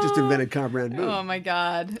 You just invented Comrade Moon. Oh my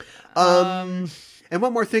God. And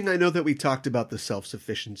one more thing, I know that we talked about the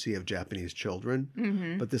self-sufficiency of Japanese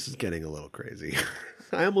children, but this is getting a little crazy.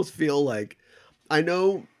 I almost feel like I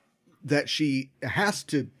know that she has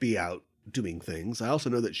to be out doing things. I also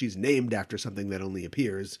know that she's named after something that only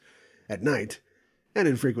appears at night and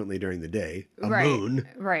infrequently during the day, a moon.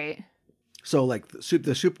 Right. So like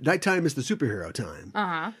the nighttime is the superhero time.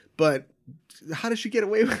 Uh-huh. But how does she get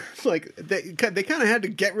away with like they kind of had to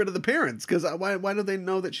get rid of the parents because why don't they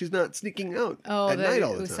know that she's not sneaking out at night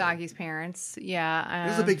all the time? Usagi's parents. Yeah.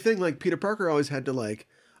 This is a big thing. Like Peter Parker always had to like,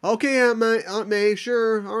 okay, Aunt May,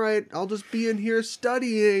 sure, all right, I'll just be in here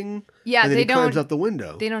studying. Yeah, and then they he climbs don't- out the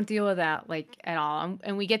window. They don't deal with that like at all,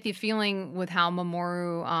 and we get the feeling with how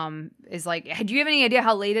Mamoru is like. Do you have any idea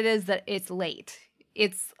how late it is? That it's late.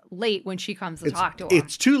 It's late when she comes to talk to her.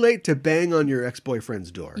 It's too late to bang on your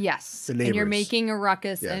ex-boyfriend's door. Yes, The and you're neighbors. making a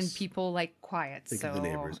ruckus, and Yes. people like quiet. Think so of the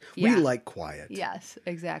neighbors. yeah. We like quiet. Yes,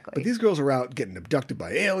 exactly. But these girls are out getting abducted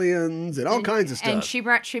by aliens and all kinds of stuff. And she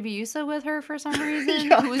brought Chibiusa with her for some reason,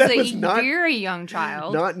 Yeah, who was that a was not- very young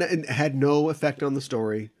child. It had no effect on the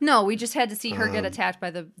story. No, we just had to see her get attacked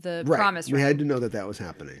by the Right. promise We ring. had to know that was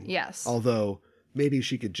happening. Yes. Although maybe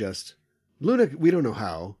she could just Luna, we don't know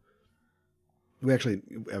how. We actually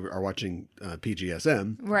are watching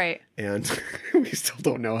PGSM. Right. And we still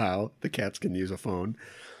don't know how the cats can use a phone.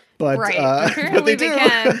 But, Apparently but they do.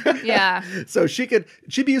 can. Yeah. So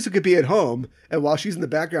Chibiusa could be at home, and while she's in the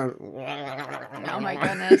background, Oh my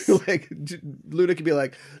goodness. like Luna could be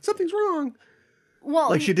like, something's wrong. Well,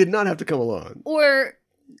 Like she did not have to come along. or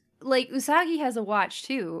like Usagi has a watch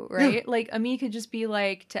too, right? Yeah. Like Ami could just be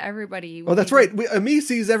like to everybody. Oh, that's right. Ami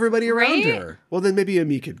sees everybody around Right? her. Well, then maybe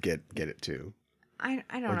Ami could get it too. I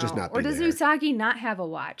don't Or know. just not Or be does there. Usagi not have a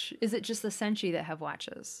watch? Is it just the Senshi that have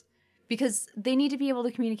watches? Because they need to be able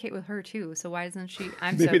to communicate with her too. So why doesn't she?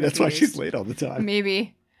 Maybe that's why she's late all the time.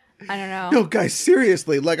 Maybe. I don't know. No, guys,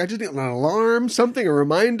 seriously. Like, I just need an alarm, something, a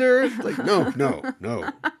reminder. Like, no.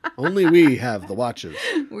 Only we have the watches.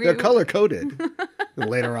 They're color-coded. And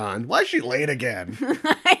later on, why is she late again?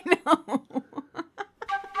 I know.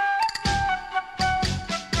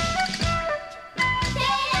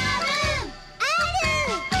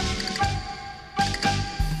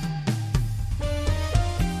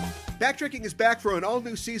 Backtracking is back for an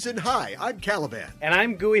all-new season. Hi, I'm Caliban. And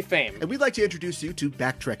I'm Gooey Fame. And we'd like to introduce you to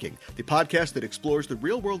Backtracking, the podcast that explores the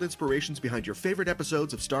real-world inspirations behind your favorite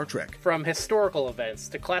episodes of Star Trek. From historical events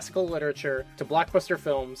to classical literature to blockbuster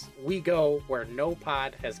films, we go where no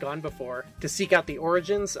pod has gone before to seek out the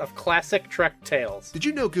origins of classic Trek tales. Did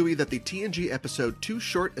you know, Gooey, that the TNG episode Too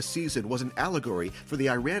Short a Season was an allegory for the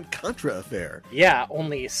Iran-Contra affair? Yeah,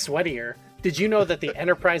 only sweatier. Did you know that the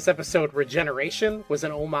Enterprise episode Regeneration was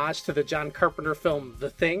an homage to the John Carpenter film The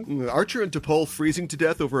Thing? Archer and T'Pol freezing to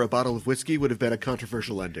death over a bottle of whiskey would have been a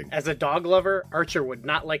controversial ending. As a dog lover, Archer would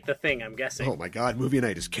not like The Thing, I'm guessing. Oh my god, movie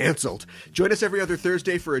night is canceled. Join us every other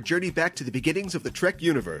Thursday for a journey back to the beginnings of the Trek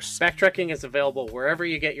universe. Backtracking is available wherever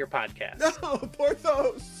you get your podcasts. No,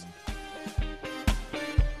 Porthos!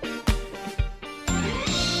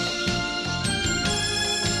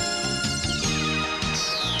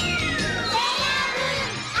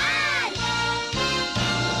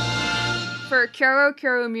 For Kyoro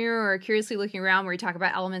Kyoro Miru, or Curiously Looking Around, where we talk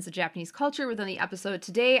about elements of Japanese culture within the episode,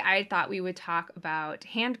 today I thought we would talk about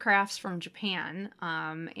handcrafts from Japan,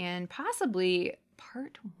 and possibly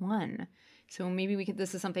part 1. So maybe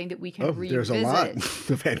this is something that we can revisit. There's a lot of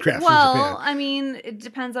handcrafts from Well, Japan. I mean, it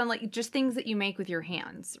depends on like just things that you make with your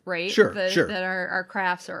hands, right? Sure. That are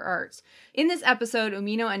crafts or arts. In this episode,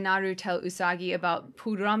 Umino and Naru tell Usagi about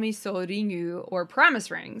Puramiso Ringu, or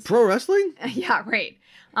promise rings. Pro wrestling? Yeah, right.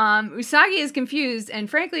 Usagi is confused, and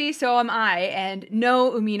frankly, so am I. And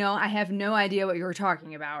no, Umino, I have no idea what you're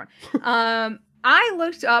talking about. I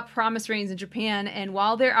looked up promise rings in Japan, and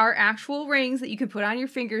while there are actual rings that you can put on your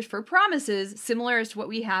fingers for promises, similar as to what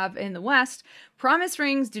we have in the West, promise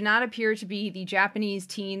rings do not appear to be the Japanese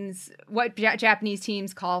teens, what Japanese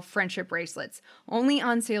teens call friendship bracelets, only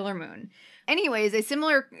on Sailor Moon. Anyways, a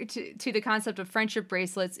similar to the concept of friendship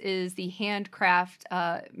bracelets is the handcraft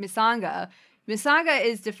misanga. Misanga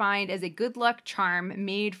is defined as a good luck charm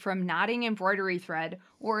made from knotting embroidery thread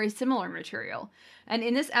or a similar material. And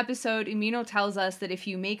in this episode, Umino tells us that if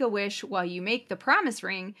you make a wish while you make the promise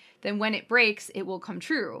ring, then when it breaks, it will come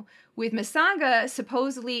true. With misanga,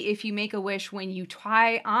 supposedly if you make a wish when you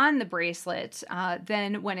tie on the bracelet,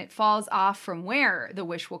 then when it falls off from wear, the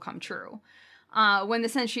wish will come true. When the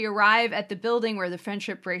Senshi arrive at the building where the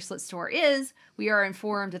friendship bracelet store is, we are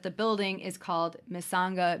informed that the building is called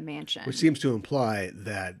Misanga Mansion. Which seems to imply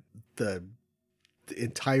that the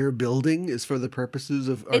entire building is for the purposes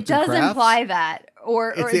of arts and crafts. It does imply that.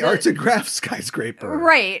 It's the arts and crafts skyscraper.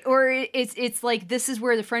 Right. Or it's like this is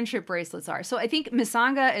where the friendship bracelets are. So I think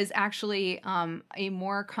misanga is actually a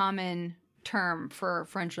more common term for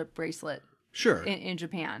friendship bracelet. Sure. In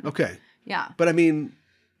Japan. Okay. Yeah. But I mean,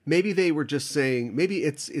 maybe they were just saying, maybe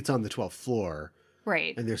it's on the 12th floor.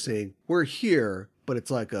 Right. And they're saying, we're here, but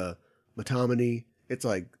it's like a metomony. It's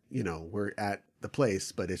like, we're at the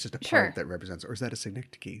place, but it's just a part that represents, or is that a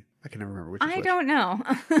synecdoche? I can never remember which is which. I don't know.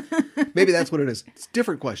 Maybe that's what it is. It's a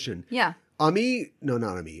different question. Yeah. Naru,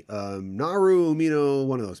 Umino,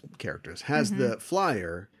 one of those characters, has the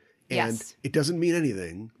flyer, and it doesn't mean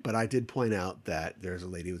anything, but I did point out that there's a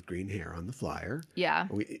lady with green hair on the flyer. Yeah.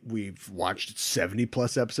 We've watched 70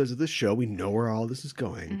 plus episodes of this show. We know where all this is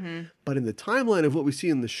going. But in the timeline of what we see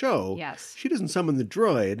in the show, she doesn't summon the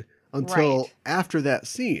droid until after that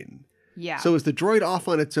scene. Yeah. So is the droid off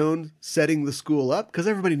on its own setting the school up? Because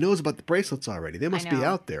everybody knows about the bracelets already. They must be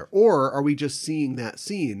out there. Or are we just seeing that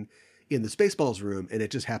scene in the Spaceballs room and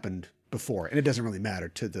it just happened before? And it doesn't really matter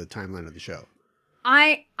to the timeline of the show.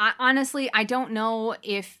 I honestly, I don't know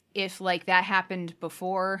if like that happened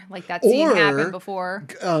before, like that scene happened before.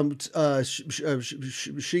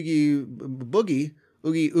 Shigi Boogie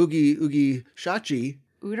Ugi shachi.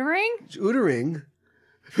 Udering?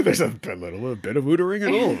 There's a little bit of Udering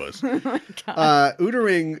in all of us. Oh my God.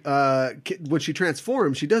 Udering, when she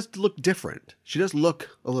transforms, she does look different. She does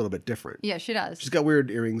look a little bit different. Yeah, she does. She's got weird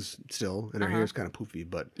earrings still, and her hair's kind of poofy.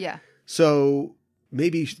 But yeah. So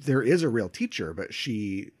maybe there is a real teacher, but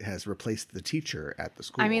she has replaced the teacher at the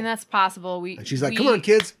school. I mean, that's possible. And she's like, come on,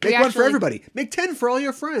 kids. Make one for everybody. Make 10 for all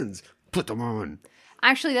your friends. Put them on.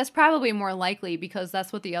 Actually, that's probably more likely because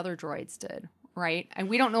that's what the other droids did, right? And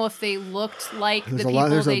we don't know if they looked like the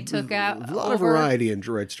people they took out. A lot of variety in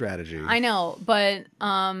droid strategy. I know, but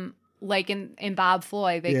like in Bob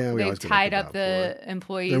Floy, they've tied up the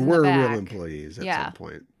employees. There were real employees at some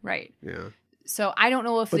point. Right. Yeah. So I don't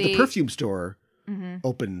know if the perfume store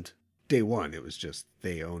opened day one. It was just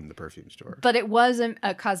they owned the perfume store. But it was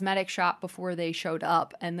a cosmetic shop before they showed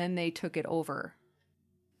up, and then they took it over.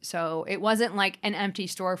 So it wasn't like an empty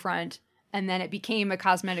storefront, and then it became a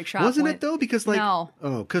cosmetic shop. Wasn't it though? Because no.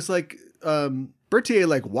 Berthier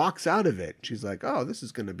like walks out of it. She's like, "Oh, this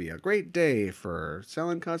is going to be a great day for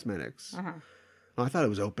selling cosmetics." Oh, I thought it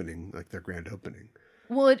was opening, like their grand opening.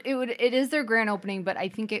 Well, it is their grand opening, but I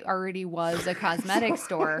think it already was a cosmetic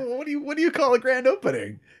store. What do you call a grand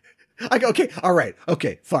opening? Okay, all right,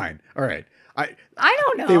 okay, fine, all right. I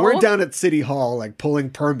don't know. They weren't down at City Hall like pulling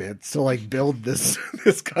permits to like build this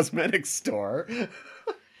cosmetic store.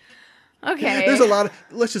 Okay. There's a lot of,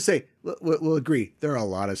 let's just say, we'll agree, there are a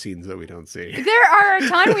lot of scenes that we don't see. There are a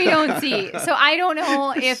ton we don't see. So I don't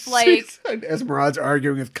know if like... Esmeraude's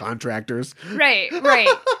arguing with contractors. Right. What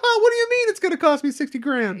do you mean it's going to cost me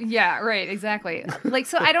 $60,000? Yeah, right, exactly. Like,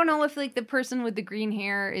 so I don't know if like the person with the green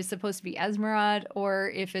hair is supposed to be Esmeraude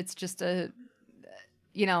or if it's just a,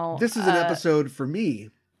 This is an episode for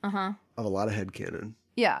me of a lot of headcanon.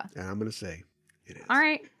 Yeah. And I'm going to say it is. All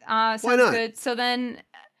right. Sounds good.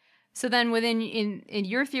 So then within in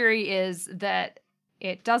your theory is that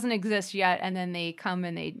it doesn't exist yet, and then they come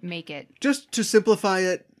and they make it. Just to simplify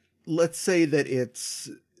it, let's say that it's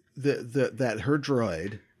that her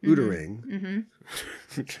droid, Udering,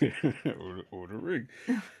 Udering,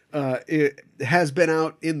 it has been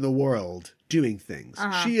out in the world doing things.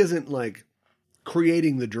 She isn't like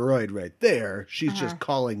creating the droid right there. She's just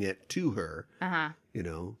calling it to her,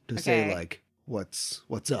 to say like, what's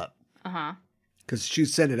up. Because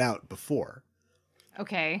she's sent it out before.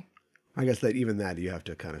 Okay. I guess that you have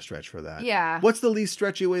to kind of stretch for that. Yeah. What's the least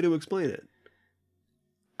stretchy way to explain it?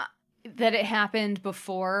 That it happened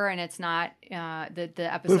before and it's not the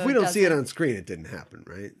episode. But if we don't see it on screen, it didn't happen,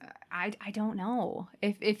 right? I don't know.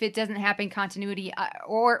 If it doesn't happen continuity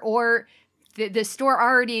or the store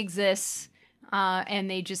already exists and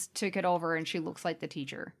they just took it over and she looks like the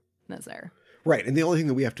teacher that's there. Right, and the only thing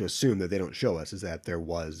that we have to assume that they don't show us is that there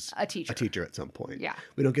was a teacher at some point. Yeah.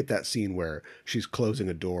 We don't get that scene where she's closing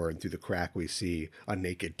a door and through the crack we see a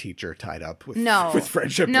naked teacher tied up with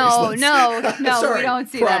friendship bracelets. No, sorry, we don't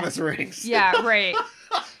see promise rings. Yeah, right.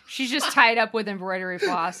 She's just tied up with embroidery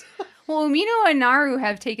floss. Well, Umino and Naru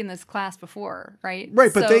have taken this class before, right?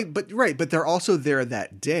 Right, but they're also there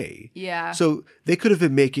that day. Yeah. So they could have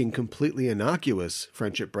been making completely innocuous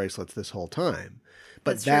friendship bracelets this whole time.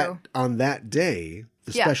 But on that day,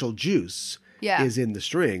 the special juice is in the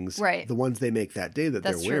strings. Right. The ones they make that day that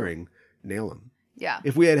they're wearing, nail them. Yeah.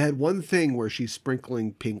 If we had one thing where she's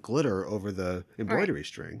sprinkling pink glitter over the embroidery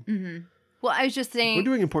string. Mm-hmm. Well, I was just saying... We're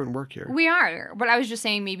doing important work here. We are. But I was just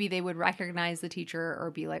saying maybe they would recognize the teacher or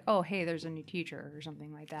be like, oh, hey, there's a new teacher or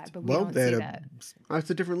something like that. But we don't see that. It's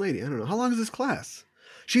a different lady. I don't know. How long is this class?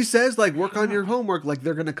 She says, like, work on your homework. Like,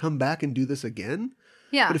 they're going to come back and do this again?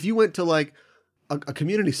 Yeah. But if you went to, like... a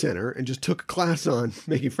community center and just took a class on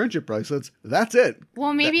making friendship bracelets, that's it.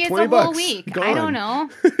 Well, maybe it's a whole week. Gone. I don't know.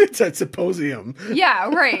 It's a symposium. Yeah,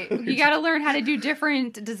 right. You got to learn how to do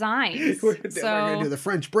different designs. We're going to do the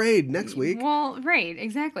French braid next week. Well, right,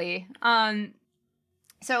 exactly.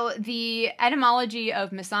 So the etymology of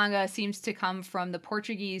misanga seems to come from the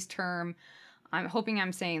Portuguese term, I'm hoping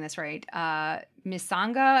I'm saying this right,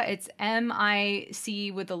 misanga. It's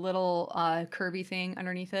M-I-C with a little curvy thing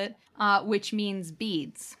underneath it, which means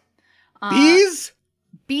beads. Bees?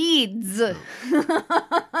 Beads.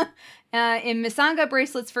 And misanga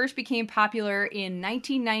bracelets first became popular in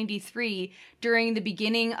 1993 during the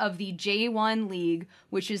beginning of the J1 League,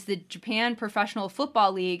 which is the Japan Professional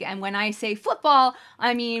Football League. And when I say football,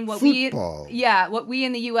 I mean what we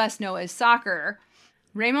in the U.S. know as soccer.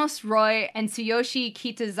 Ramos Roy and Tsuyoshi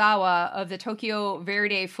Kitazawa of the Tokyo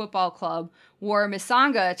Verde Football Club wore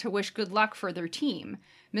misanga to wish good luck for their team.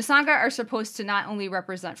 Misanga are supposed to not only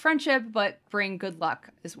represent friendship, but bring good luck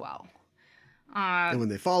as well. And when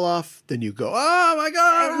they fall off, then you go, oh my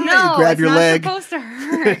God! No, you grab your leg. It's not supposed to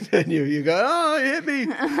hurt. And you go, oh, you hit me.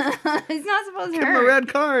 It's not supposed to Give him hurt. a red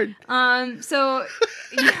card. So,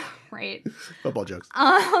 yeah, right. Football jokes.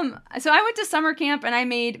 So I went to summer camp and I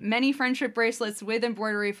made many friendship bracelets with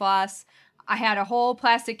embroidery floss. I had a whole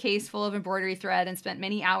plastic case full of embroidery thread and spent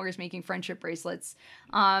many hours making friendship bracelets.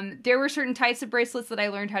 There were certain types of bracelets that I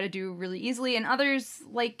learned how to do really easily, and others,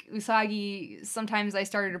 like Usagi, sometimes I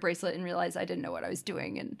started a bracelet and realized I didn't know what I was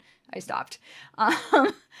doing, and I stopped.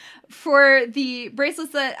 For the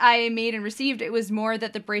bracelets that I made and received, it was more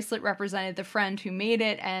that the bracelet represented the friend who made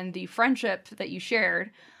it and the friendship that you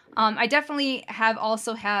shared. I definitely have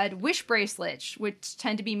also had wish bracelets, which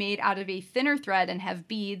tend to be made out of a thinner thread and have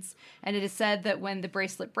beads, and it is said that when the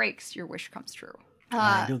bracelet breaks, your wish comes true.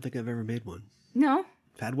 I don't think I've ever made one. No?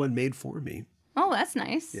 I've had one made for me. Oh, that's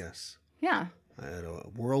nice. Yes. Yeah. I had a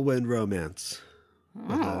whirlwind romance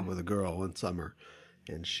with a girl one summer.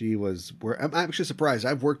 And she was, I'm actually surprised.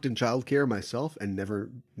 I've worked in childcare myself and never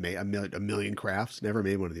made a million crafts, never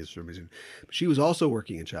made one of these for some reason. But she was also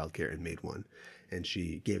working in childcare and made one. And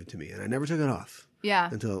she gave it to me, and I never took it off. Yeah.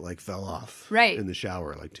 Until it, like, fell off. Right. In the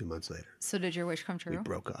shower, like, 2 months later. So did your wish come true? We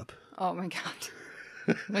broke up. Oh, my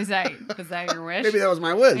God. Was that your wish? Maybe that was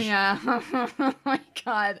my wish. Yeah. Oh, my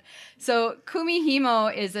God. So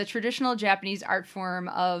kumihimo is a traditional Japanese art form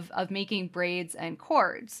of making braids and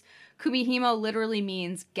cords. Kumihimo literally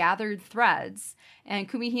means gathered threads, and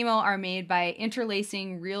kumihimo are made by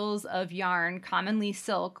interlacing reels of yarn, commonly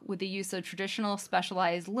silk, with the use of traditional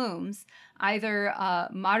specialized looms, either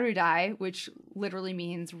marudai, which literally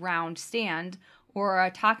means round stand, or a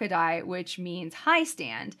takadai, which means high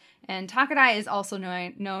stand. And takadai is also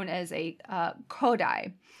known as a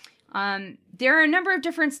kodai. There are a number of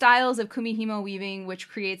different styles of kumihimo weaving, which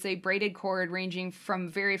creates a braided cord ranging from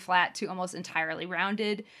very flat to almost entirely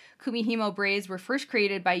rounded. Kumihimo braids were first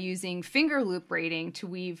created by using finger loop braiding to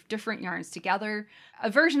weave different yarns together.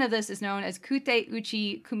 A version of this is known as kute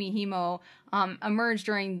uchi kumihimo, emerged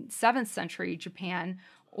during 7th century Japan,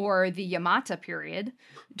 or the Yamata period.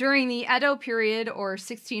 During the Edo period, or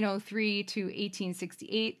 1603 to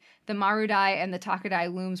 1868, the marudai and the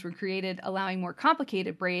takadai looms were created, allowing more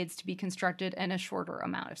complicated braids to be constructed in a shorter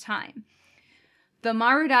amount of time. The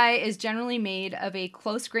marudai is generally made of a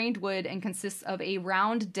close-grained wood and consists of a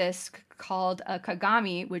round disc called a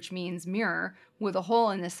kagami, which means mirror, with a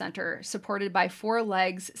hole in the center, supported by 4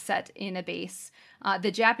 legs set in a base.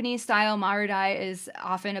 The Japanese-style marudai is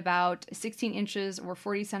often about 16 inches or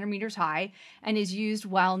 40 centimeters high and is used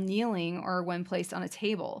while kneeling or when placed on a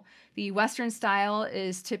table. The Western style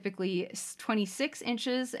is typically 26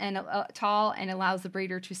 inches and tall and allows the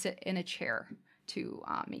braider to sit in a chair to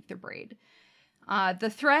make the braid. The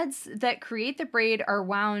threads that create the braid are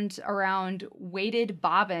wound around weighted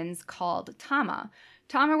bobbins called tama.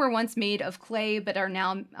 Tama were once made of clay, but are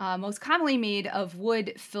now most commonly made of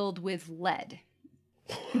wood filled with lead.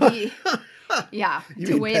 Yeah,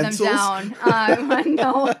 to weigh pencils? them down.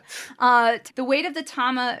 No. The weight of the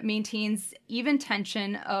tama maintains even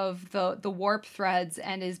tension of the warp threads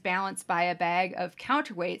and is balanced by a bag of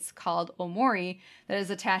counterweights called omori that is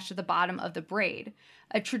attached to the bottom of the braid.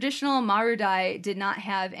 A traditional marudai did not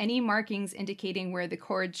have any markings indicating where the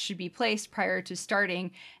cords should be placed prior to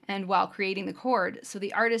starting and while creating the cord, so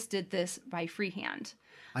the artist did this by freehand.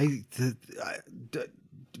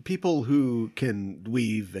 People who can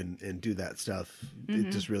weave and do that stuff,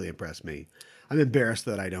 it just really impressed me. I'm embarrassed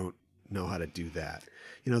that I don't know how to do that.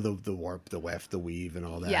 You know, the warp, the weft, the weave, and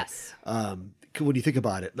all that. Yes. When you think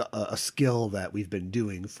about it, a skill that we've been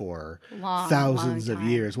doing for thousands long of time.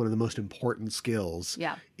 years, one of the most important skills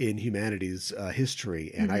in humanity's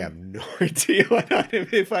history, and I have no idea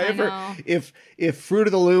if Fruit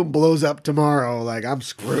of the Loom blows up tomorrow, like I'm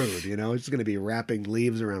screwed. You know, it's just going to be wrapping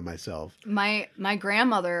leaves around myself. My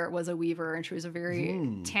grandmother was a weaver, and she was a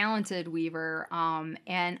very talented weaver.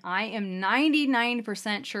 And I am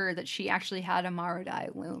 99% sure that she actually had a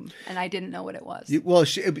marudai loom, and I didn't know what it was.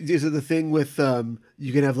 Is it the thing with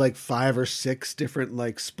you can have like 5 or 6 different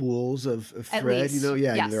like spools of thread? least. You know,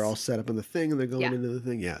 Yes. they're all set up in the thing and they're going into the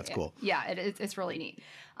thing. Yeah, it's cool. Yeah, it's really neat.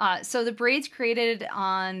 So the braids created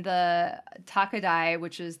on the takadai,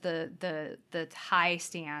 which is the high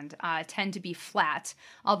stand, tend to be flat,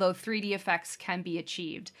 although 3D effects can be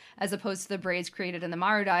achieved, as opposed to the braids created in the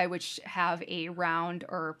marudai, which have a round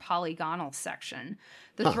or polygonal section.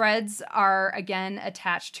 The threads are, again,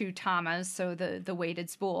 attached to tamas, so the weighted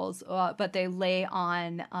spools, but they lay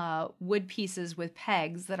on wood pieces with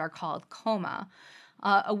pegs that are called koma.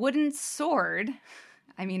 A wooden sword,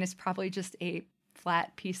 I mean, it's probably just a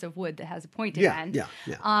flat piece of wood that has a pointed end,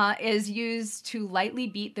 is used to lightly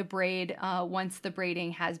beat the braid once the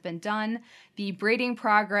braiding has been done. The braiding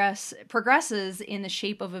progresses in the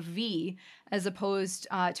shape of a V as opposed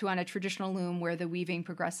to on a traditional loom where the weaving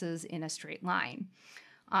progresses in a straight line.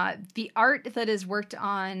 The art that is worked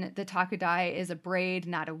on the takudai is a braid,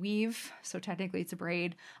 not a weave, so technically it's a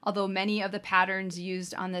braid, although many of the patterns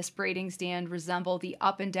used on this braiding stand resemble the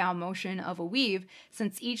up and down motion of a weave,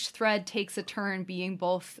 since each thread takes a turn being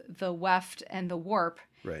both the weft and the warp.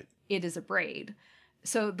 Right. It is a braid.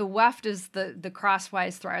 So the weft is the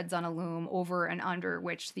crosswise threads on a loom over and under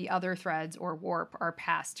which the other threads or warp are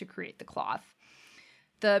passed to create the cloth.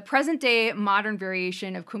 The present-day modern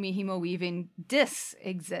variation of kumihimo weaving discs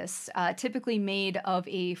exists, typically made of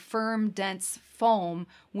a firm, dense foam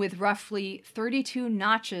with roughly 32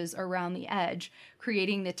 notches around the edge,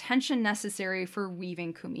 creating the tension necessary for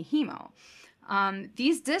weaving kumihimo.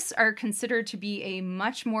 These discs are considered to be a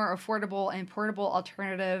much more affordable and portable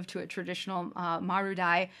alternative to a traditional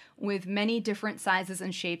marudai, with many different sizes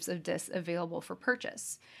and shapes of discs available for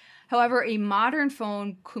purchase. However, a modern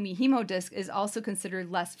foam kumihimo disc is also considered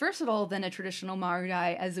less versatile than a traditional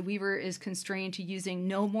marudai, as the weaver is constrained to using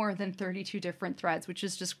no more than 32 different threads, which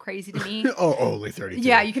is just crazy to me. Oh, only 32.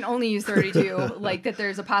 Yeah, you can only use 32, like that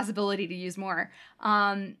there's a possibility to use more,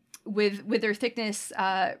 with their thickness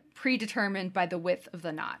predetermined by the width of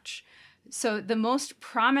the notch. So the most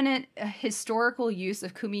prominent historical use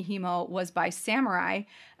of kumihimo was by samurai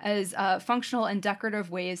as functional and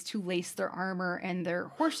decorative ways to lace their armor and their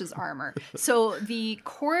horse's armor. So the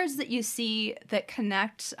cords that you see that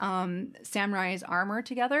connect samurai's armor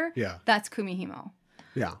together, that's kumihimo.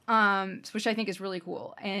 Yeah. Which I think is really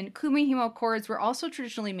cool. And kumihimo cords were also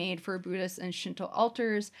traditionally made for Buddhist and Shinto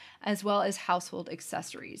altars, as well as household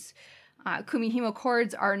accessories. Kumihimo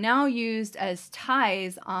cords are now used as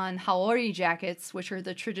ties on haori jackets, which are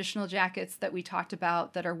the traditional jackets that we talked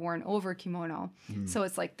about that are worn over kimono. So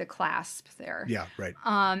it's like the clasp there. Yeah, right.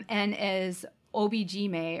 And as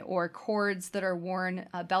obijime, or cords that are worn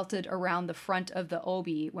belted around the front of the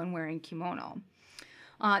obi when wearing kimono.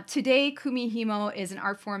 Today, kumihimo is an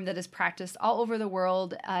art form that is practiced all over the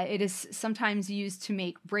world. It is sometimes used to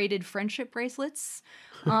make braided friendship bracelets.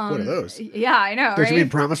 What are those? Yeah, I know. Don't you mean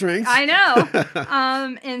promise rings? I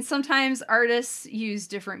know. And sometimes artists use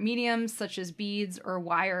different mediums, such as beads or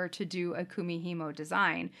wire, to do a kumihimo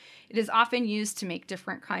design. It is often used to make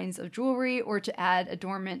different kinds of jewelry or to add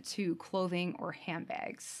adornment to clothing or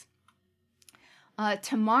handbags.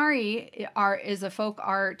 Temari is a folk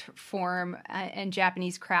art form and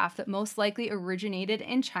Japanese craft that most likely originated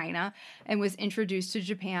in China and was introduced to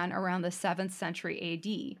Japan around the 7th century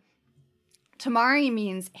AD. Temari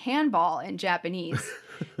means handball in Japanese.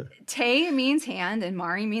 Te means hand and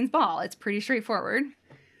mari means ball. It's pretty straightforward.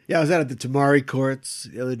 Yeah, I was out at the Temari courts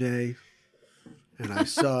the other day, and I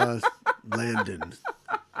saw Landon,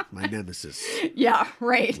 my nemesis. Yeah,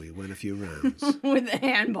 right. We went a few rounds. With the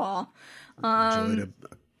handball. Enjoyed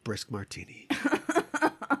a brisk martini.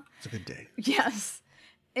 It's a good day. Yes.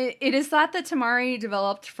 It is thought that Temari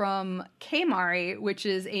developed from Keimari, which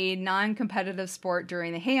is a non-competitive sport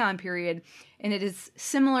during the Heian period, and it is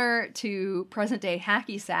similar to present-day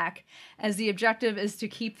hacky sack, as the objective is to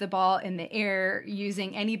keep the ball in the air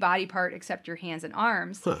using any body part except your hands and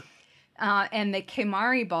arms. And the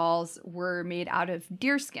Keimari balls were made out of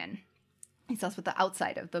deerskin. That's what the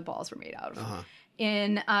outside of the balls were made out of.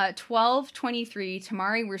 In 1223,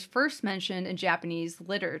 Temari was first mentioned in Japanese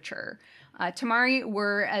literature. Temari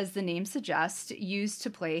were, as the name suggests, used to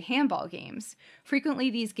play handball games.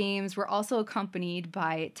 Frequently, these games were also accompanied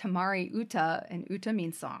by temari uta, and uta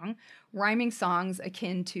means song, rhyming songs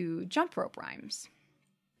akin to jump rope rhymes.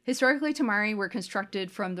 Historically, temari were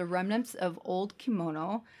constructed from the remnants of old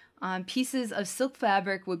kimono. Pieces of silk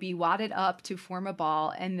fabric would be wadded up to form a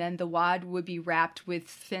ball, and then the wad would be wrapped with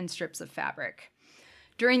thin strips of fabric.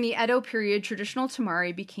 During the Edo period, traditional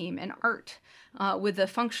temari became an art, with the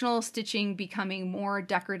functional stitching becoming more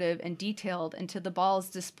decorative and detailed until the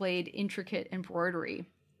balls displayed intricate embroidery.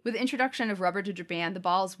 With the introduction of rubber to Japan, the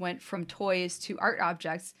balls went from toys to art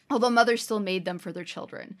objects, although mothers still made them for their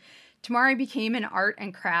children. Temari became an art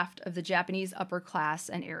and craft of the Japanese upper class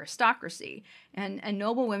and aristocracy, and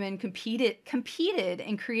noble women competed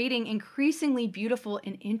in creating increasingly beautiful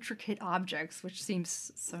and intricate objects, which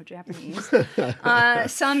seems so Japanese.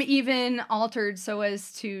 Some even altered so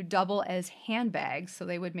as to double as handbags, so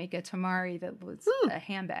they would make a temari that was a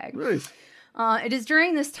handbag. Nice. It is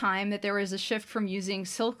during this time that there was a shift from using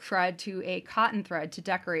silk thread to a cotton thread to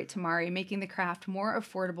decorate temari, making the craft more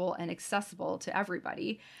affordable and accessible to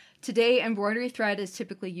everybody. Today, embroidery thread is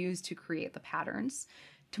typically used to create the patterns.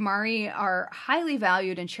 Temari are highly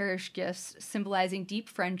valued and cherished gifts, symbolizing deep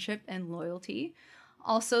friendship and loyalty.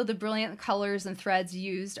 Also, the brilliant colors and threads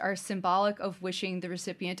used are symbolic of wishing the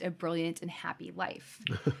recipient a brilliant and happy life.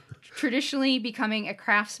 Traditionally, becoming a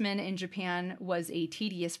craftsman in Japan was a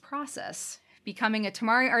tedious process. Becoming a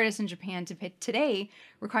temari artist in Japan today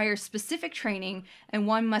requires specific training, and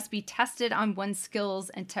one must be tested on one's skills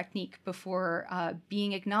and technique before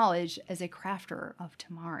being acknowledged as a crafter of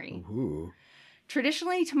temari. Ooh.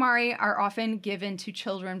 Traditionally, temari are often given to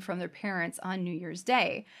children from their parents on New Year's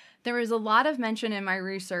Day. There is a lot of mention in my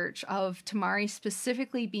research of temari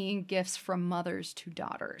specifically being gifts from mothers to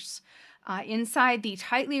daughters. Inside the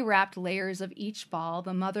tightly wrapped layers of each ball,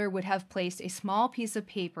 the mother would have placed a small piece of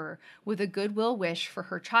paper with a goodwill wish for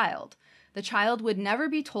her child. The child would never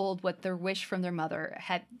be told what their wish their mother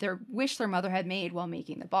had made while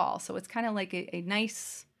making the ball. So it's kind of like a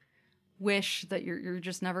nice wish that you're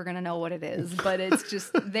just never going to know what it is, but it's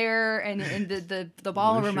just there, and the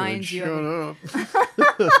ball reminds you of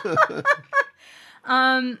it.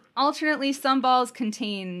 Alternately, some balls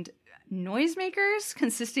contained noisemakers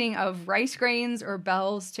consisting of rice grains or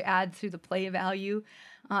bells to add to the play value.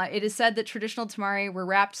 It is said that traditional temari were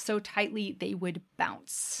wrapped so tightly they would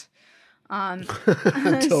bounce.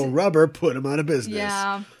 Until rubber put them out of business.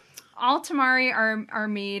 Yeah. All temari are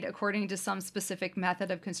made according to some specific method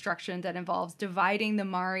of construction that involves dividing the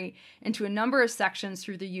mari into a number of sections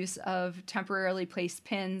through the use of temporarily placed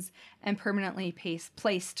pins and permanently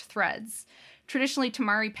placed threads. Traditionally,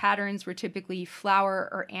 temari patterns were typically flower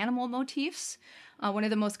or animal motifs. One of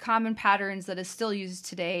the most common patterns that is still used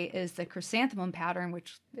today is the chrysanthemum pattern,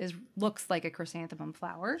 which looks like a chrysanthemum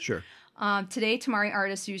flower. Sure. Today, temari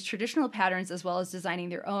artists use traditional patterns as well as designing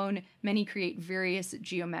their own. Many create various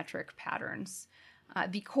geometric patterns.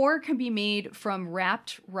 The core can be made from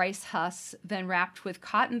wrapped rice husks, then wrapped with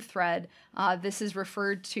cotton thread. This is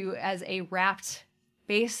referred to as a wrapped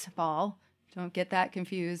baseball. Don't get that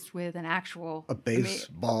confused with an actual... A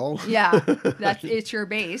baseball? Yeah, it's your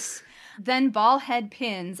base. Then ball head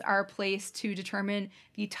pins are placed to determine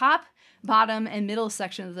the top, bottom, and middle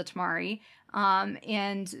section of the temari.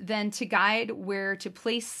 And then to guide where to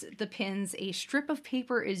place the pins, a strip of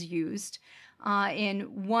paper is used.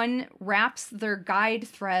 And one wraps their guide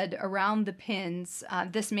thread around the pins.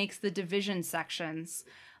 This makes the division sections.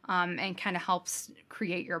 And kind of helps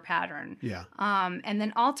create your pattern. Yeah. And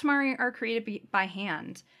then all temari are created by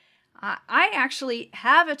hand. I actually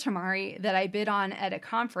have a temari that I bid on at a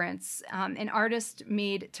conference. An artist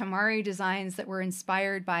made temari designs that were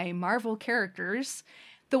inspired by Marvel characters.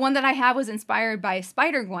 The one that I have was inspired by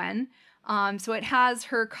Spider-Gwen. So it has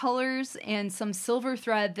her colors and some silver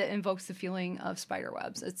thread that invokes the feeling of spider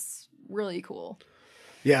webs. It's really cool.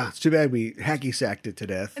 Yeah, it's too bad we hacky sacked it to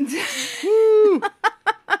death. Woo!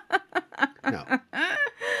 No.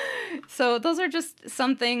 So those are just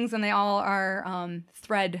some things, and they all are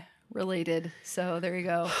thread related. So there you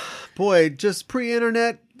go. Boy, just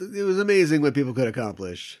pre-internet, it was amazing what people could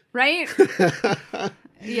accomplish. Right?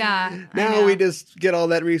 Yeah. Now we just get all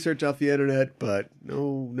that research off the internet, but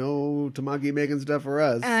no Tamaki making stuff for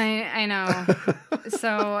us. I know.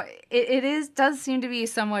 So it does seem to be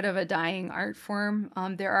somewhat of a dying art form.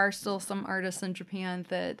 There are still some artists in Japan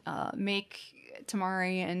that make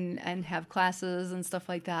temari and have classes and stuff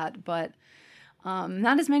like that, but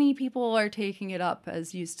not as many people are taking it up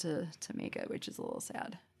as used to make it, which is a little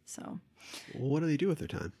sad. So, well, what do they do with their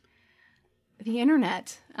time? The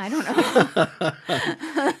internet. I don't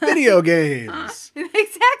know. Video games.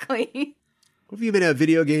 Exactly. What if you made a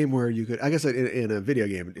video game where you could, I guess in a video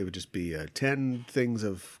game, it would just be 10 things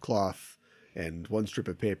of cloth and one strip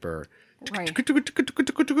of paper. Right. Right.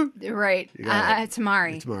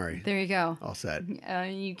 Temari. Temari. There you go. All set.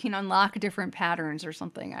 You can unlock different patterns or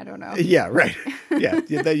something. I don't know. Yeah, right. Yeah.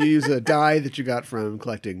 That you use a die that you got from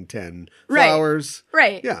collecting 10 flowers.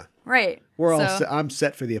 Right. Yeah. Right. I'm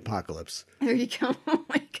set for the apocalypse. There you go. Oh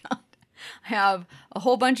my God. I have a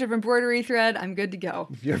whole bunch of embroidery thread. I'm good to go.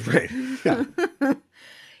 Yeah, right. Yeah.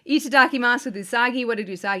 Itadakimasu with Usagi. What did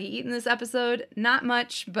Usagi eat in this episode? Not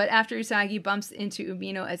much, but after Usagi bumps into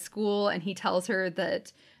Umino at school and he tells her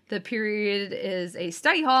that the period is a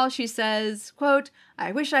study hall, she says, quote,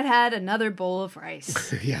 "I wish I'd had another bowl of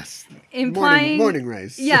rice." Yes. Implying morning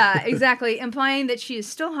rice. Yeah, exactly. Implying that she is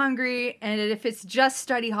still hungry and that if it's just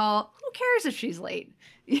study hall, who cares if she's late?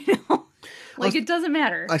 You know? It doesn't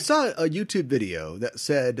matter. I saw a YouTube video that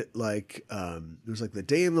said, it was like the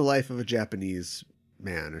day in the life of a Japanese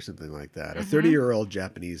man or something like that. A 30-year-old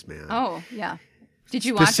Japanese man. Oh, yeah. Did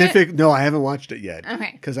you watch it? No, I haven't watched it yet.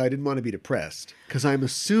 Okay. Because I didn't want to be depressed. Because I'm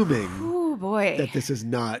assuming oh, boy. that this is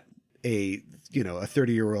not a you know, a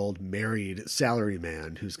 30-year-old married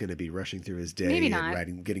salaryman who's going to be rushing through his day Maybe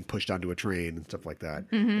and not. getting pushed onto a train and stuff like that.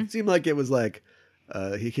 Mm-hmm. It seemed like it was like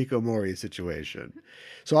a hikikomori situation.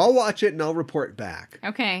 So I'll watch it and I'll report back.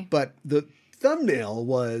 Okay. But the thumbnail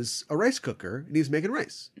was a rice cooker and he's making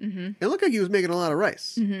rice. Mm-hmm. It looked like he was making a lot of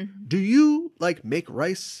rice. Mm-hmm. Do you like make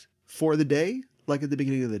rice for the day? Like at the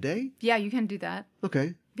beginning of the day? Yeah, you can do that.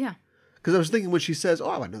 Okay. Yeah. Because I was thinking when she says, "Oh,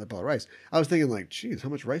 I want another bowl of rice," I was thinking like, "Geez, how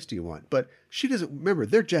much rice do you want?" But she doesn't remember.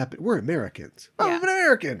 They're Japanese. We're Americans. Oh, Yeah. I'm an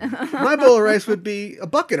American. My bowl of rice would be a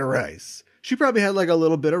bucket of rice. She probably had like a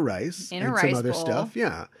little bit of rice In a and rice some other bowl. stuff.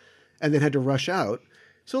 Yeah, and then had to rush out.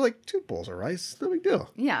 So like 2 bowls of rice, no big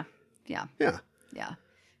deal. Yeah. Yeah. Yeah. Yeah.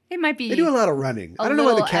 It might be. They do a lot of running. A I don't know why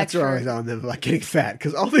the little cats extra. are always on them like getting fat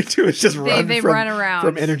because all they do is just run. They from, run around.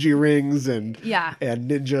 from energy rings and Yeah.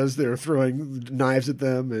 ninjas that are throwing knives at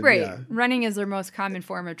them. And, Right. Yeah. Running is their most common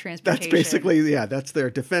form of transportation. That's basically, that's their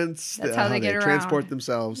defense. That's how they get around. transport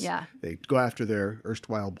themselves. Yeah. They go after their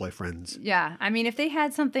erstwhile boyfriends. Yeah. I mean, if they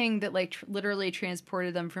had something that like literally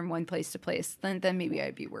transported them from one place to place, then maybe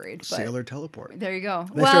I'd be worried. But Sailor teleport. there you go.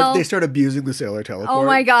 They start abusing the sailor teleport. Oh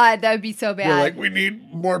my God, that would be so bad. They're like, we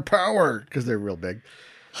need more power because they're real big.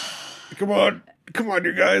 Come on,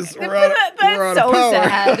 you guys. We're out That's of so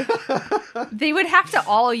power. sad. They would have to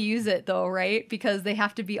all use it though, right? Because they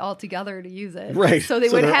have to be all together to use it. Right. So they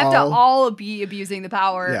So would they're have to all- all be abusing the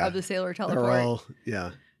power Yeah. of the sailor They're teleport. all,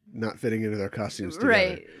 not fitting into their costumes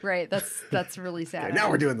together. Right. That's really sad. Okay, now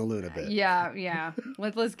we're doing the Luna bit. Yeah.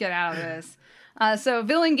 Let's get out of this. So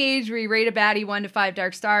villain gauge, we rate a baddie 1 to 5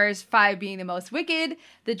 dark stars, 5 being the most wicked.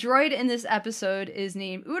 The droid in this episode is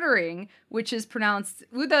named Udaring, which is pronounced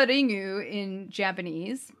Udaringu in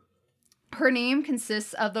Japanese. Her name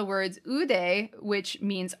consists of the words ude, which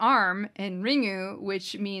means arm, and ringu,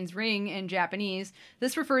 which means ring in Japanese.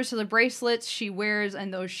 This refers to the bracelets she wears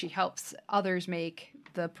and those she helps others make,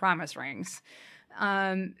 the promise rings.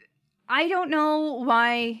 I don't know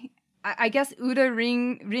why. I guess Uda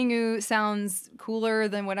Ringu sounds cooler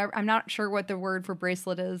than whatever. I'm not sure what the word for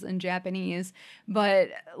bracelet is in Japanese, but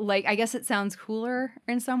like I guess it sounds cooler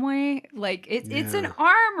in some way. Like it's an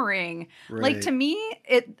arm ring. Right. Like to me,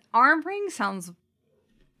 arm ring sounds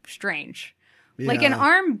strange. Like an Yeah.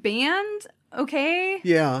 arm band, okay?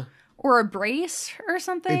 Yeah. Or a brace or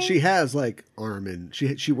something. And she has like arm and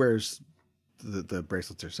she wears the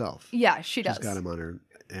bracelets herself. Yeah, she does. She's got them on her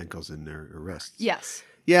ankles and her wrists. Yes.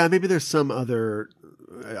 Yeah, maybe there's some other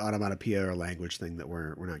onomatopoeia or language thing that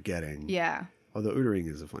we're not getting. Yeah. Although Udaring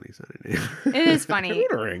is a funny sounding name. It is funny.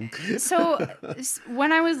 Udaring. So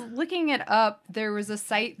when I was looking it up, there was a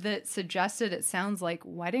site that suggested it sounds like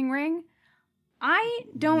wedding ring. I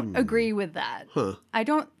don't agree with that. Huh. I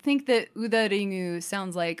don't think that udaringu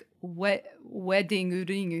sounds like wedding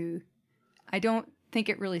ringu. I don't think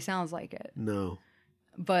it really sounds like it. No.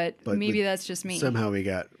 But maybe that's just me. Somehow we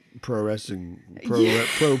got pro wrestling. Pro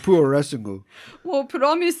wrestling. Well,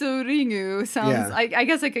 promisu ringu sounds. Yeah. I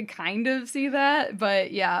guess I could kind of see that,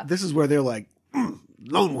 but yeah. This is where they're like,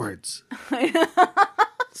 loan words.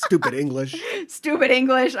 Stupid English. Stupid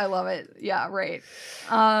English. I love it. Yeah, right.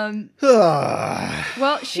 Well,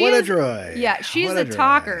 she what is, a droid. Yeah, she's What a droid.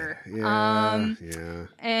 talker. Yeah.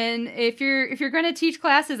 And if you're going to teach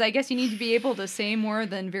classes, I guess you need to be able to say more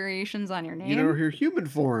than variations on your name. You know, her human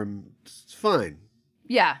form, it's fine.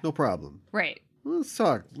 Yeah. No problem. Right. Let's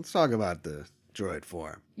talk about the droid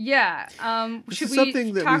form. Yeah. This Should is we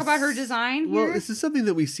something that talk about her design here? Well, this is something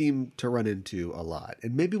that we seem to run into a lot.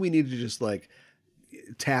 And maybe we need to just like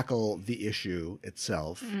tackle the issue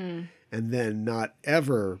itself and then not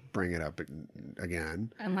ever bring it up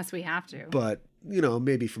again. Unless we have to. But,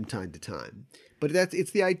 maybe from time to time. But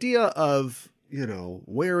it's the idea of,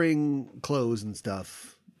 wearing clothes and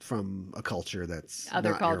stuff from a culture that's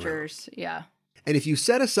Other not your own. cultures. Yeah. And if you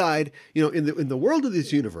set aside, in the world of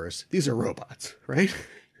this universe, these are robots, right?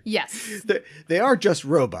 Yes. They are just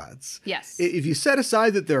robots. Yes. If you set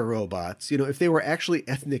aside that they're robots, if they were actually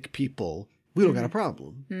ethnic people, we don't got a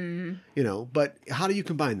problem. Mm-hmm. But how do you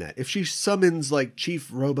combine that? If she summons like Chief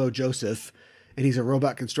Robo Joseph and he's a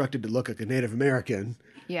robot constructed to look like a Native American,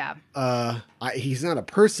 Yeah. he's not a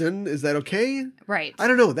person. Is that okay? Right. I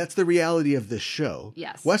don't know. That's the reality of this show.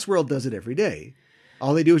 Yes. Westworld does it every day.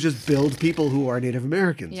 All they do is just build people who are Native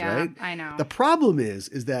Americans, Yeah, right? I know. The problem is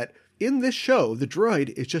that in this show, the droid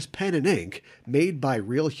is just pen and ink made by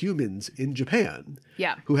real humans in Japan.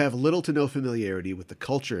 Yeah. Who have little to no familiarity with the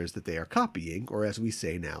cultures that they are copying, or as we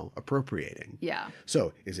say now, appropriating. Yeah.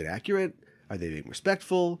 So, is it accurate? Are they being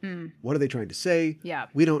respectful? What are they trying to say? Yeah.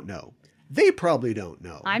 We don't know. They probably don't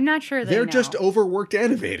know. I'm not sure They're know. just overworked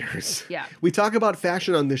animators. Yeah. We talk about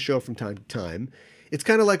fashion on this show from time to time, It's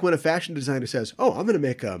kind of like when a fashion designer says, "Oh, I'm going to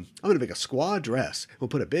make a squaw dress. We'll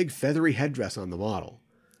put a big feathery headdress on the model."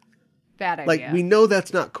 Bad idea. Like, we know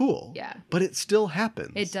that's not cool. Yeah. But it still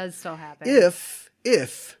happens. It does still happen.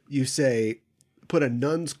 If you say, put a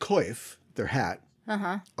nun's coif, their hat,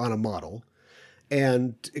 on a model,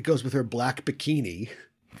 and it goes with her black bikini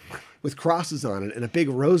with crosses on it and a big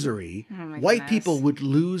rosary, white people would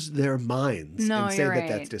lose their minds and say that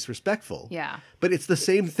that's disrespectful. Yeah. But it's the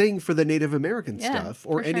same thing for the Native American stuff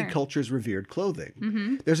or any sure. culture's revered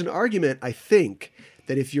clothing. There's an argument, I think,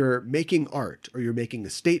 that if you're making art or you're making a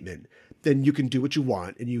statement, then you can do what you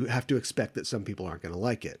want and you have to expect that some people aren't going to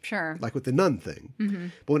like it. Sure. Like with the nun thing.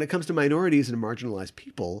 But when it comes to minorities and marginalized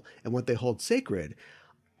people and what they hold sacred,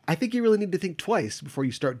 I think you really need to think twice before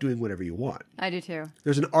you start doing whatever you want. I do too.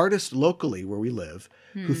 There's an artist locally where we live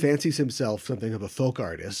who fancies himself something of a folk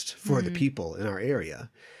artist for the people in our area.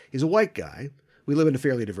 He's a white guy. We live in a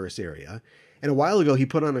fairly diverse area. And a while ago, he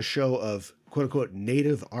put on a show of quote unquote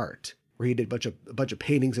native art where he did a bunch of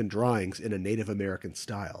paintings and drawings in a Native American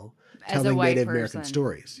style, telling Native American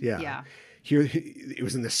stories. Yeah. Here, it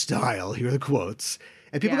was in the style. Here are the quotes.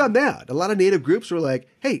 And people got mad. A lot of Native groups were like,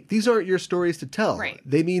 hey, these aren't your stories to tell. Right.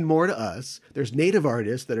 They mean more to us. There's Native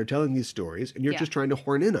artists that are telling these stories, and you're just trying to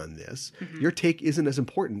horn in on this. Your take isn't as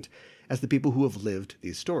important as the people who have lived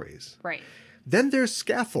these stories. Right. Then there's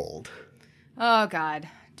Scaffold. Oh, God.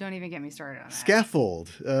 Don't even get me started on that.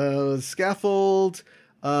 Scaffold,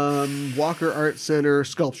 Walker Art Center,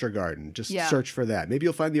 Sculpture Garden. Just search for that. Maybe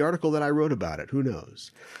you'll find the article that I wrote about it. Who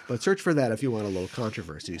knows? But search for that if you want a little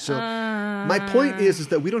controversy. So my point is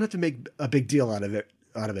that we don't have to make a big deal out of it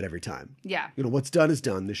every time. Yeah. You know, what's done is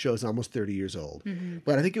done. The show's almost 30 years old.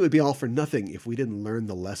 But I think it would be all for nothing if we didn't learn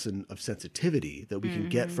the lesson of sensitivity that we can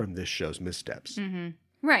get from this show's missteps.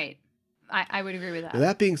 Right. I would agree with that. Now,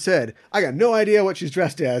 that being said, I got no idea what she's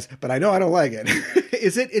dressed as, but I know I don't like it.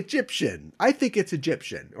 Is it Egyptian? I think it's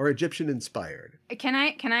Egyptian or Egyptian inspired. Can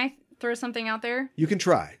I throw something out there? You can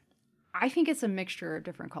try. I think it's a mixture of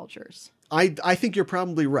different cultures. I think you're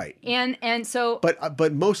probably right. And so,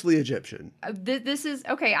 but mostly Egyptian. This is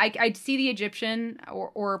okay. I see the Egyptian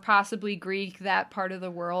or possibly Greek, that part of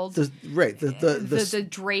the world. The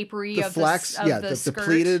drapery the of flax, the the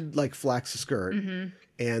pleated like flax skirt.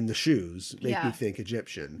 And the shoes make me think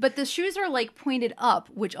Egyptian. But the shoes are like pointed up,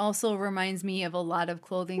 which also reminds me of a lot of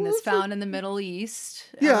clothing that's found in the Middle East.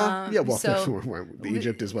 Well, so,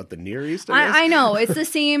 Egypt is what, the Near East? I know. It's the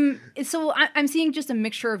same. So I'm seeing just a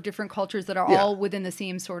mixture of different cultures that are all within the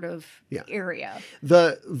same sort of area.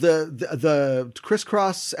 The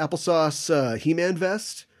crisscross applesauce He-Man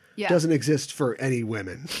vest doesn't exist for any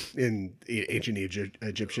women in ancient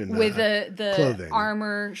Egyptian with the clothing.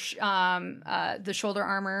 Armor, the shoulder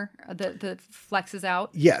armor that flexes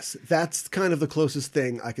out. Yes, that's kind of the closest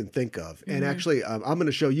thing I can think of. And actually, I'm going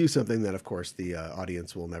to show you something that, of course, the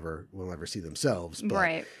audience will never see themselves.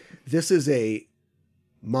 But this is a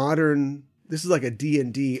modern. This is like a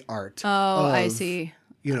D&D art. Oh, I see.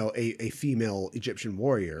 You know, a female Egyptian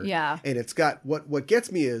warrior. Yeah. And it's got, what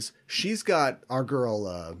gets me is, she's got, our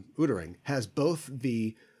girl, Udaring, has both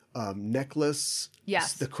the necklace,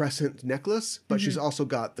 the crescent necklace, but she's also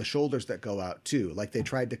got the shoulders that go out too. Like they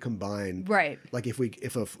tried to combine, like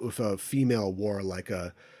if a female wore like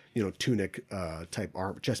a, tunic type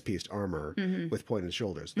chest-pieced armor with pointed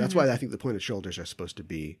shoulders. That's why I think the pointed shoulders are supposed to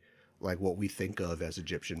be like what we think of as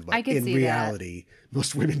Egyptian, but in reality,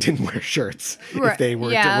 most women didn't wear shirts if they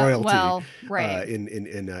weren't royalty in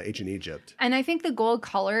ancient Egypt. And I think the gold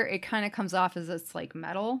color, it kind of comes off as it's like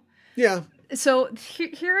metal. Yeah. So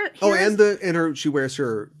here. And she wears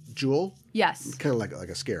her jewel. Yes. Kind of like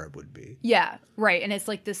a scarab would be. Yeah. Right. And it's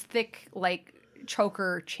like this thick like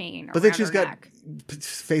choker chain. But then she's got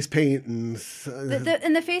face paint and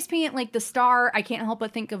the face paint, like the star. I can't help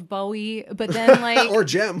but think of Bowie. But then like or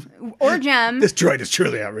Gem. This droid is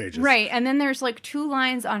truly outrageous. Right, and then there's like 2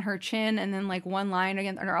 lines on her chin, and then like 1 line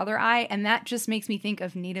against her other eye, and that just makes me think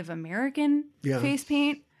of Native American face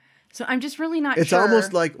paint. So I'm just really not sure. It's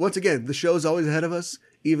almost like, once again, the show's always ahead of us,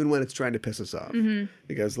 even when it's trying to piss us off.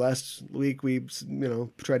 Because last week we,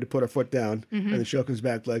 tried to put our foot down, and the show comes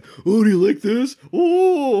back like, oh, do you like this?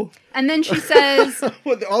 Oh! And then she says...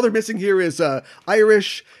 all they're missing here is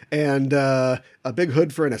Irish and a big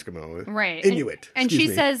hood for an Eskimo. Right. Inuit. And she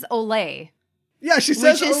says Olay. Yeah, she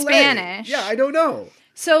says Which is Olay. Spanish. Yeah, I don't know.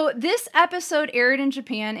 So this episode aired in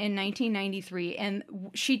Japan in 1993, and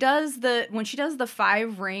when she does the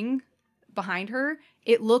 5 ring behind her,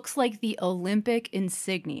 it looks like the Olympic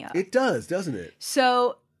insignia. It does, doesn't it?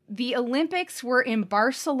 So the Olympics were in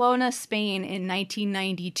Barcelona, Spain in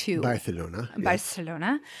 1992.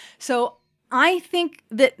 Barcelona. So I think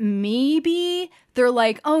that maybe they're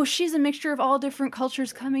like, oh, she's a mixture of all different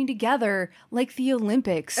cultures coming together, like the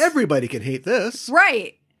Olympics. Everybody can hate this.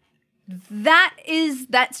 Right.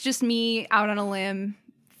 That's just me out on a limb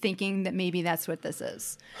thinking that maybe that's what this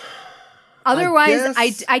is.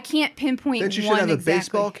 Otherwise, I can't pinpoint. Then she should one have a exactly.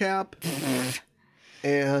 baseball cap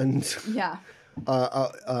and Yeah.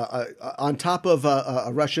 on top of a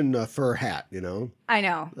Russian fur hat, you know? I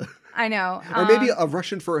know. Or maybe a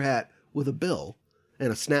Russian fur hat with a bill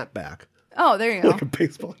and a snapback. Oh, there you go. Like a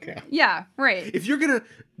baseball cap. Yeah, right. If you're gonna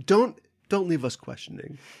don't leave us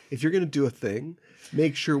questioning. If you're gonna do a thing,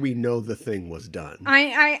 make sure we know the thing was done.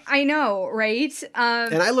 I know, right?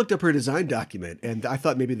 And I looked up her design document, and I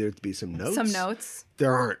thought maybe there'd be some notes. Some notes?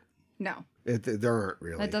 There aren't. No. There aren't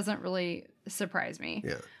really. That doesn't really surprise me.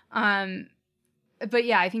 Yeah. But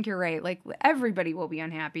yeah, I think you're right. Like everybody will be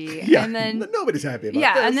unhappy. Yeah. And then nobody's happy about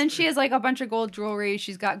yeah, this. and then she has like a bunch of gold jewelry.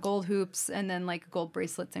 She's got gold hoops and then like gold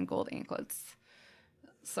bracelets and gold anklets.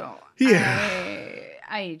 So yeah.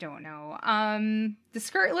 I don't know. The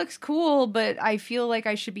skirt looks cool, but I feel like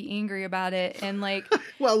I should be angry about it. And like,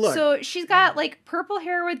 well, look. So she's got like purple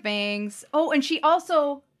hair with bangs. Oh, and she has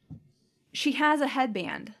a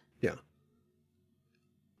headband. Yeah.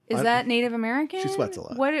 Is that Native American? She sweats a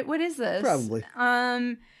lot. What is this? Probably.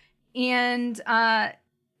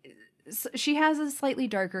 So she has a slightly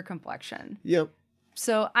darker complexion. Yep.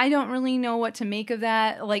 So I don't really know what to make of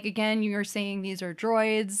that. Like, again, you're saying these are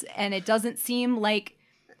droids, and it doesn't seem like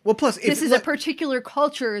plus this is a particular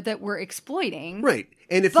culture that we're exploiting. Right.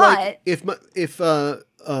 And if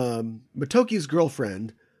Motoki's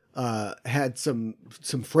girlfriend had some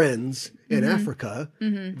friends in Africa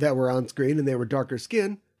that were on screen and they were darker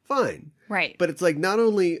skinned, fine. Right. But it's like not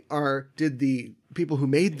only did the people who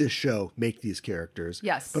made this show make these characters,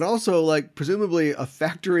 yes, but also like presumably a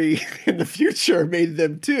factory in the future made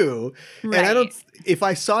them too. Right. And if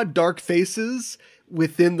I saw dark faces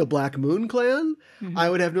within the Black Moon clan, I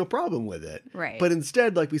would have no problem with it. Right. But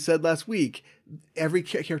instead, like we said last week, every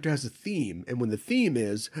character has a theme. And when the theme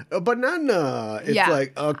is a banana, it's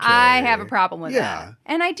like, okay. I have a problem with that. that.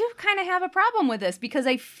 And I do kind of have a problem with this because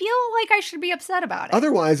I feel like I should be upset about it.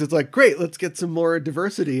 Otherwise, it's like, great, let's get some more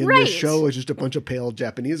diversity. And this show is just a bunch of pale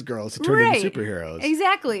Japanese girls who turned into superheroes.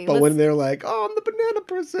 Exactly. But when they're like, oh, I'm the banana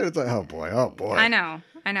person, it's like, oh boy. I know.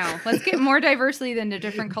 Let's get more diversity than the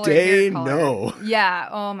different colored hair color. No. Yeah.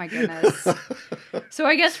 Oh my goodness. So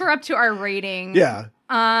I guess we're up to our rating. Yeah.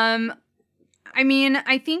 I mean,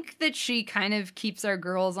 I think that she kind of keeps our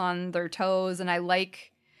girls on their toes, and I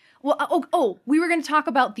like. Well, we were going to talk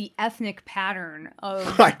about the ethnic pattern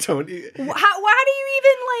of. I don't. How do you even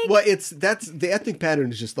like? Well, that's the ethnic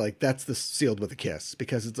pattern is just like that's the sealed with a kiss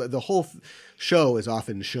because it's the whole show is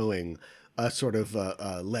often showing a sort of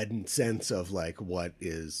leaden sense of like what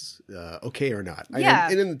is okay or not. Yeah.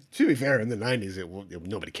 To be fair, in the 90s,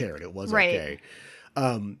 nobody cared. It was okay.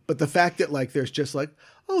 But the fact that like there's just like,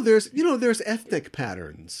 oh, there's ethnic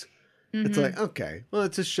patterns. It's like, okay, well,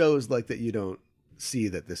 it just shows like that you don't see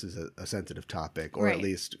that this is a sensitive topic, or at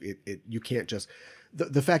least you can't just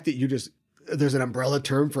the fact that there's an umbrella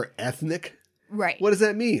term for ethnic. Right. What does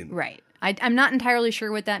that mean? Right. I'm not entirely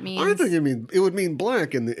sure what that means. I think it would mean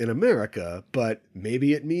black in America, but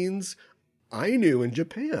maybe it means Ainu in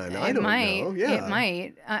Japan. I don't know. Yeah. It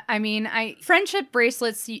might. I mean, friendship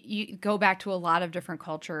bracelets, you go back to a lot of different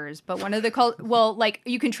cultures, but one of the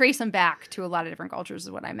you can trace them back to a lot of different cultures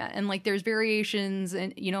is what I meant. And like there's variations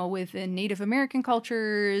within Native American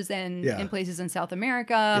cultures and in places in South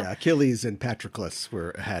America. Yeah, Achilles and Patroclus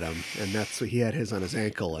had them, and he had his on his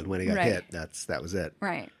ankle, and when he got hit, that was it.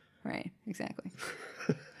 Right, exactly.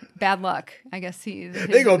 Bad luck, I guess.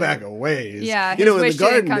 They go back a ways. Yeah, in the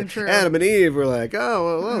garden, come true. Adam and Eve were like,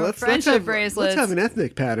 "Oh, well, let's bracelets. Have an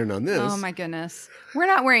ethnic pattern on this." Oh my goodness, we're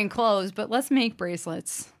not wearing clothes, but let's make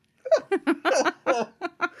bracelets. Okay,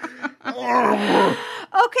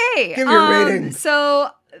 give me a rating.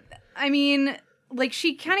 So, I mean, like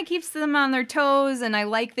she kind of keeps them on their toes, and I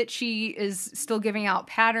like that she is still giving out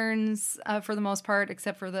patterns for the most part,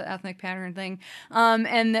 except for the ethnic pattern thing,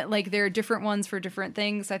 and that like there are different ones for different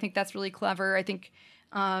things. I think that's really clever. I think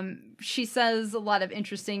she says a lot of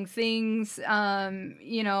interesting things,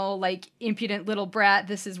 like impudent little brat.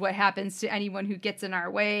 This is what happens to anyone who gets in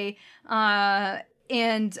our way, and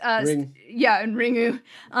Ringu.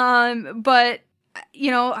 But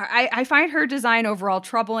I find her design overall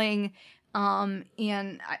troubling.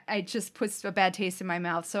 And I just puts a bad taste in my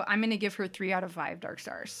mouth. So I'm going to give her 3 out of 5 dark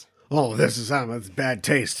stars. Oh, that's bad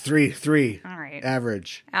taste. 3. All right.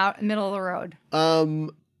 Average. Out middle of the road.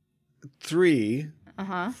 3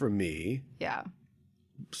 for me. Yeah.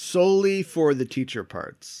 Solely for the teacher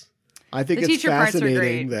parts. I think it's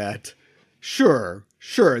fascinating that Sure.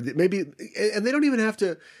 Maybe, and they don't even have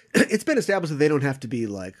to, it's been established that they don't have to be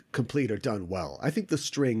like complete or done well. I think the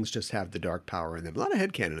strings just have the dark power in them. A lot of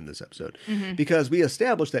headcanon in this episode. Because we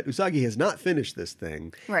established that Usagi has not finished this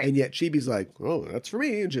thing. Right. And yet Chibi's like, oh, that's for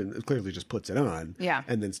me. And Jin clearly just puts it on. Yeah.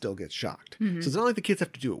 And then still gets shocked. So it's not like the kids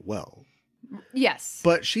have to do it well. Yes.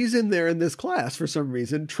 But she's in there in this class for some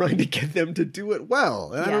reason trying to get them to do it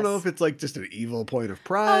well. And I don't know if it's like just an evil point of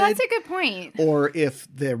pride. Oh, that's a good point. Or if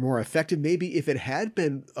they're more effective. Maybe if it had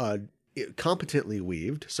been competently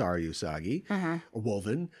weaved, sorry Usagi, or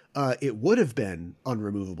woven, it would have been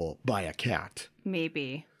unremovable by a cat.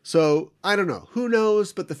 Maybe. So I don't know. Who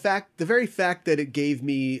knows? But the very fact that it gave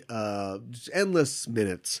me just endless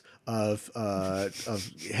minutes of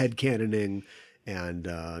headcanoning and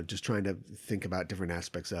just trying to think about different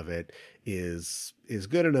aspects of it is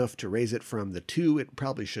good enough to raise it from the 2 it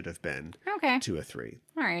probably should have been to a 3.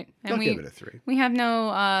 All right. And I'll give it a 3. We have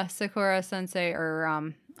no Sakura Sensei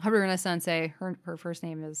or Haruna Sensei. Her first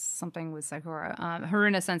name is something with Sakura.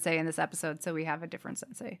 Haruna Sensei in this episode, so we have a different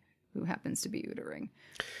sensei who happens to be Udaring.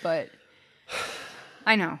 But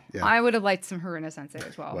I know. Yeah. I would have liked some Haruna Sensei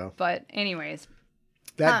as well. But anyways.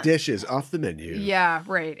 That dish is off the menu. Yeah,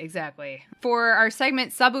 right, exactly. For our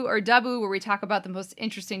segment, Sabu or Dabu, where we talk about the most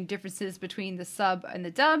interesting differences between the sub and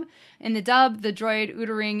the dub. In the dub, the droid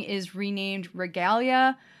Udaring is renamed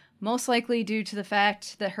Regalia, most likely due to the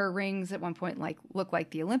fact that her rings at one point look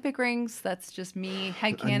like the Olympic rings. That's just me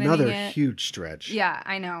headcanoning Another it. huge stretch. Yeah,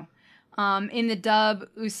 I know. In the dub,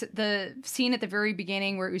 the scene at the very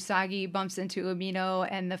beginning where Usagi bumps into Umino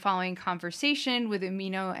and the following conversation with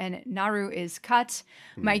Umino and Naru is cut.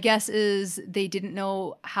 My guess is they didn't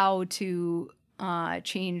know how to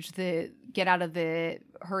get out of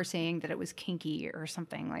her saying that it was kinky or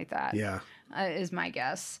something like that. Yeah. Is my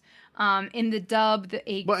guess. In the dub,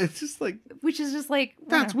 well, it's just like, which is just like,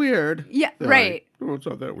 that's weird. Yeah, right. Oh, it's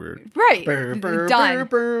not that weird. Right.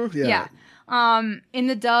 Done. Yeah. In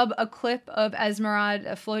the dub, a clip of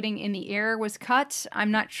Esmeraude floating in the air was cut.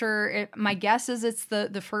 I'm not sure. My guess is it's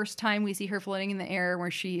the first time we see her floating in the air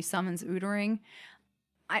where she summons Udaring.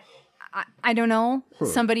 I don't know.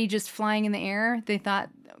 Somebody just flying in the air. They thought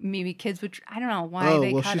maybe kids would. I don't know why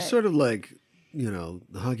they cut she's it. sort of like,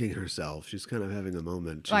 hugging herself. She's kind of having a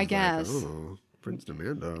moment. She's I guess. Like, oh, Prince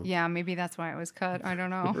Demando. Yeah, maybe that's why it was cut. I don't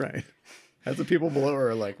know. Right. As the people below her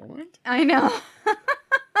are like, what? I know.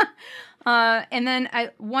 And then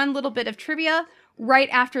one little bit of trivia. Right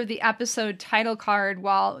after the episode title card,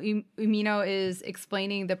 while Umino is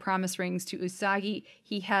explaining the promise rings to Usagi,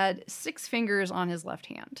 he had 6 fingers on his left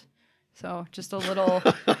hand. So just a little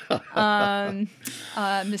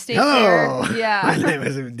mistake Hello. there. Yeah. My name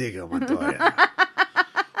is Indigo Montoya.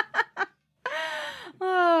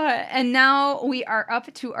 And now we are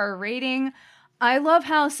up to our rating. I love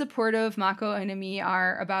how supportive Mako and Ami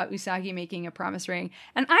are about Usagi making a promise ring.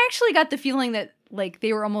 And I actually got the feeling that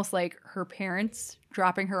they were almost like her parents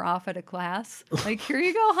dropping her off at a class. Like, here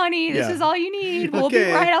you go, honey. This is all you need. We'll be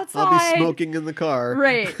right outside. I'll be smoking in the car.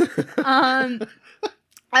 Right.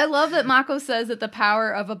 I love that Mako says that the power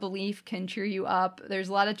of a belief can cheer you up. There's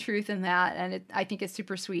a lot of truth in that, and I think it's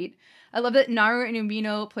super sweet. I love that Naru and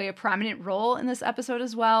Umino play a prominent role in this episode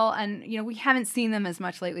as well, and we haven't seen them as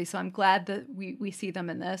much lately, so I'm glad that we see them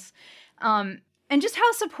in this. And just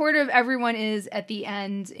how supportive everyone is at the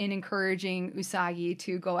end in encouraging Usagi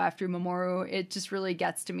to go after Mamoru, it just really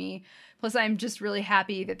gets to me. Plus, I'm just really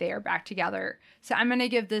happy that they are back together. So I'm going to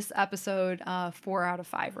give this episode 4 out of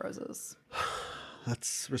 5 roses.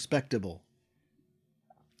 That's respectable.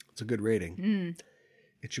 It's a good rating.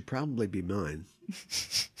 It should probably be mine.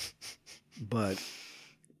 But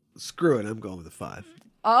screw it, I'm going with a 5.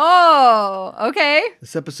 Oh, okay.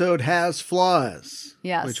 This episode has flaws.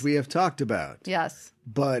 Yes. Which we have talked about. Yes.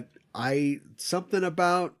 But something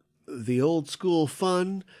about the old school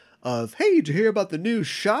fun of, hey, did you hear about the new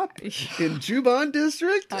shop in Juban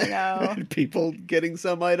District? I know. And people getting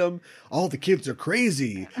some item. All the kids are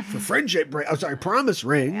crazy for promise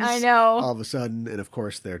rings. I know. All of a sudden, and of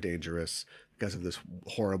course they're dangerous because of this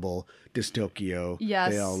horrible Dystokyo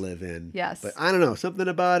they all live in. Yes. But I don't know, something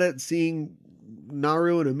about it, seeing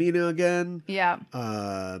Naru and Umino again. Yeah.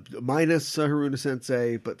 Minus Haruna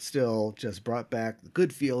Sensei, but still just brought back the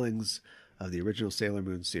good feelings of the original Sailor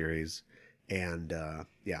Moon series. And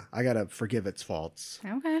I gotta forgive its faults.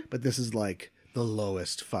 Okay. But this is like the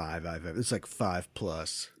lowest 5 I've ever. It's like 5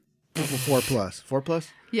 plus. 4 plus. 4 plus?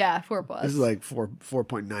 Yeah, 4 plus. This is like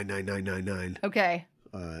 4.99999. Okay.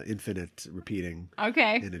 Infinite repeating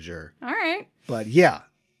integer. All right. But yeah,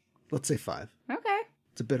 let's say 5. Okay.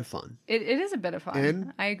 It's a bit of fun. It is a bit of fun.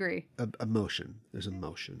 And I agree. Emotion. There's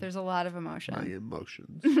emotion. There's a lot of emotion. My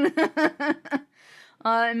emotions.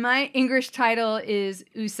 My English title is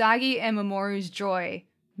Usagi and Mamoru's Joy,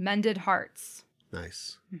 Mended Hearts.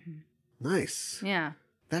 Nice. Nice. Yeah.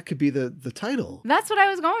 That could be the title. That's what I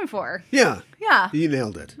was going for. Yeah. Yeah. You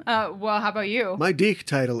nailed it. Well, how about you? My Deke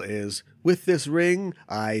title is With This Ring,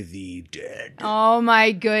 I Thee Dead. Oh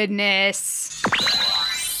my goodness.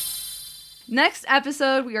 Next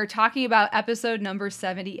episode, we are talking about episode number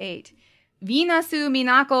 78. Vinasu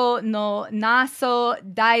Minako no Naso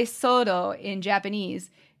Daisodo in Japanese.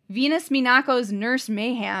 Venus Minako's Nurse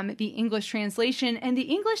Mayhem, the English translation, and the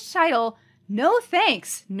English title, No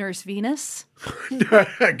Thanks, Nurse Venus.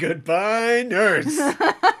 Goodbye, nurse.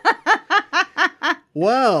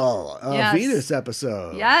 Well, Yes. Venus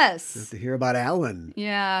episode. Yes. Have to hear about Alan.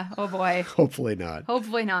 Yeah. Oh boy. Hopefully not.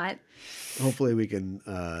 Hopefully not. Hopefully we can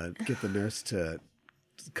get the nurse to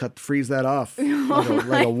freeze that off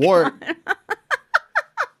like a wart.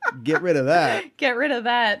 Get rid of that. Get rid of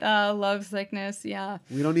that love sickness. Yeah.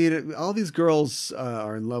 We don't need it. All these girls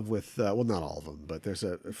are in love with, well, not all of them, but there's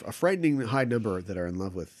a frightening high number that are in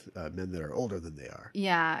love with men that are older than they are.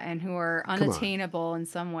 Yeah, and who are unattainable in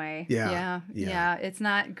some way. Yeah. It's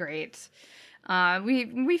not great.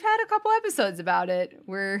 We've had a couple episodes about it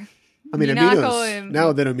where I mean, Minako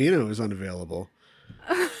now that Amino is unavailable,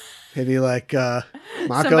 maybe like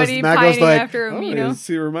Somebody Mako's pining like, after Amino. yes,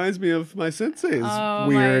 he reminds me of my sensei's Oh,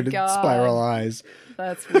 weird my God. spiral eyes.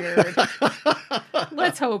 That's weird.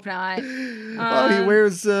 Let's hope not. Oh, he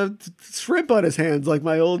wears shrimp on his hands like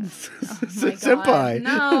my old My senpai. God,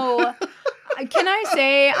 no. Can I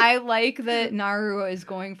say I like that Naru is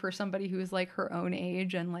going for somebody who's like her own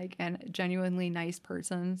age and like a genuinely nice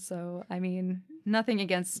person. So I mean, nothing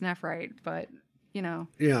against Nephrite, but you know.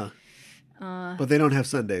 Yeah. But they don't have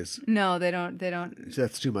Sundays. No, they don't. They don't.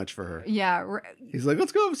 That's too much for her. Yeah. He's like,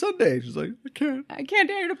 let's go have Sunday. She's like, I can't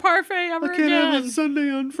date a parfait ever I can't again. have a Sunday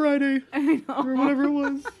on Friday. I know. Or whatever it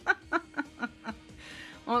was.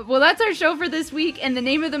 Well, that's our show for this week, and the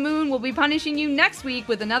Name of the Moon will be punishing you next week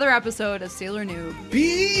with another episode of Sailor Noob.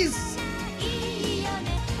 Peace!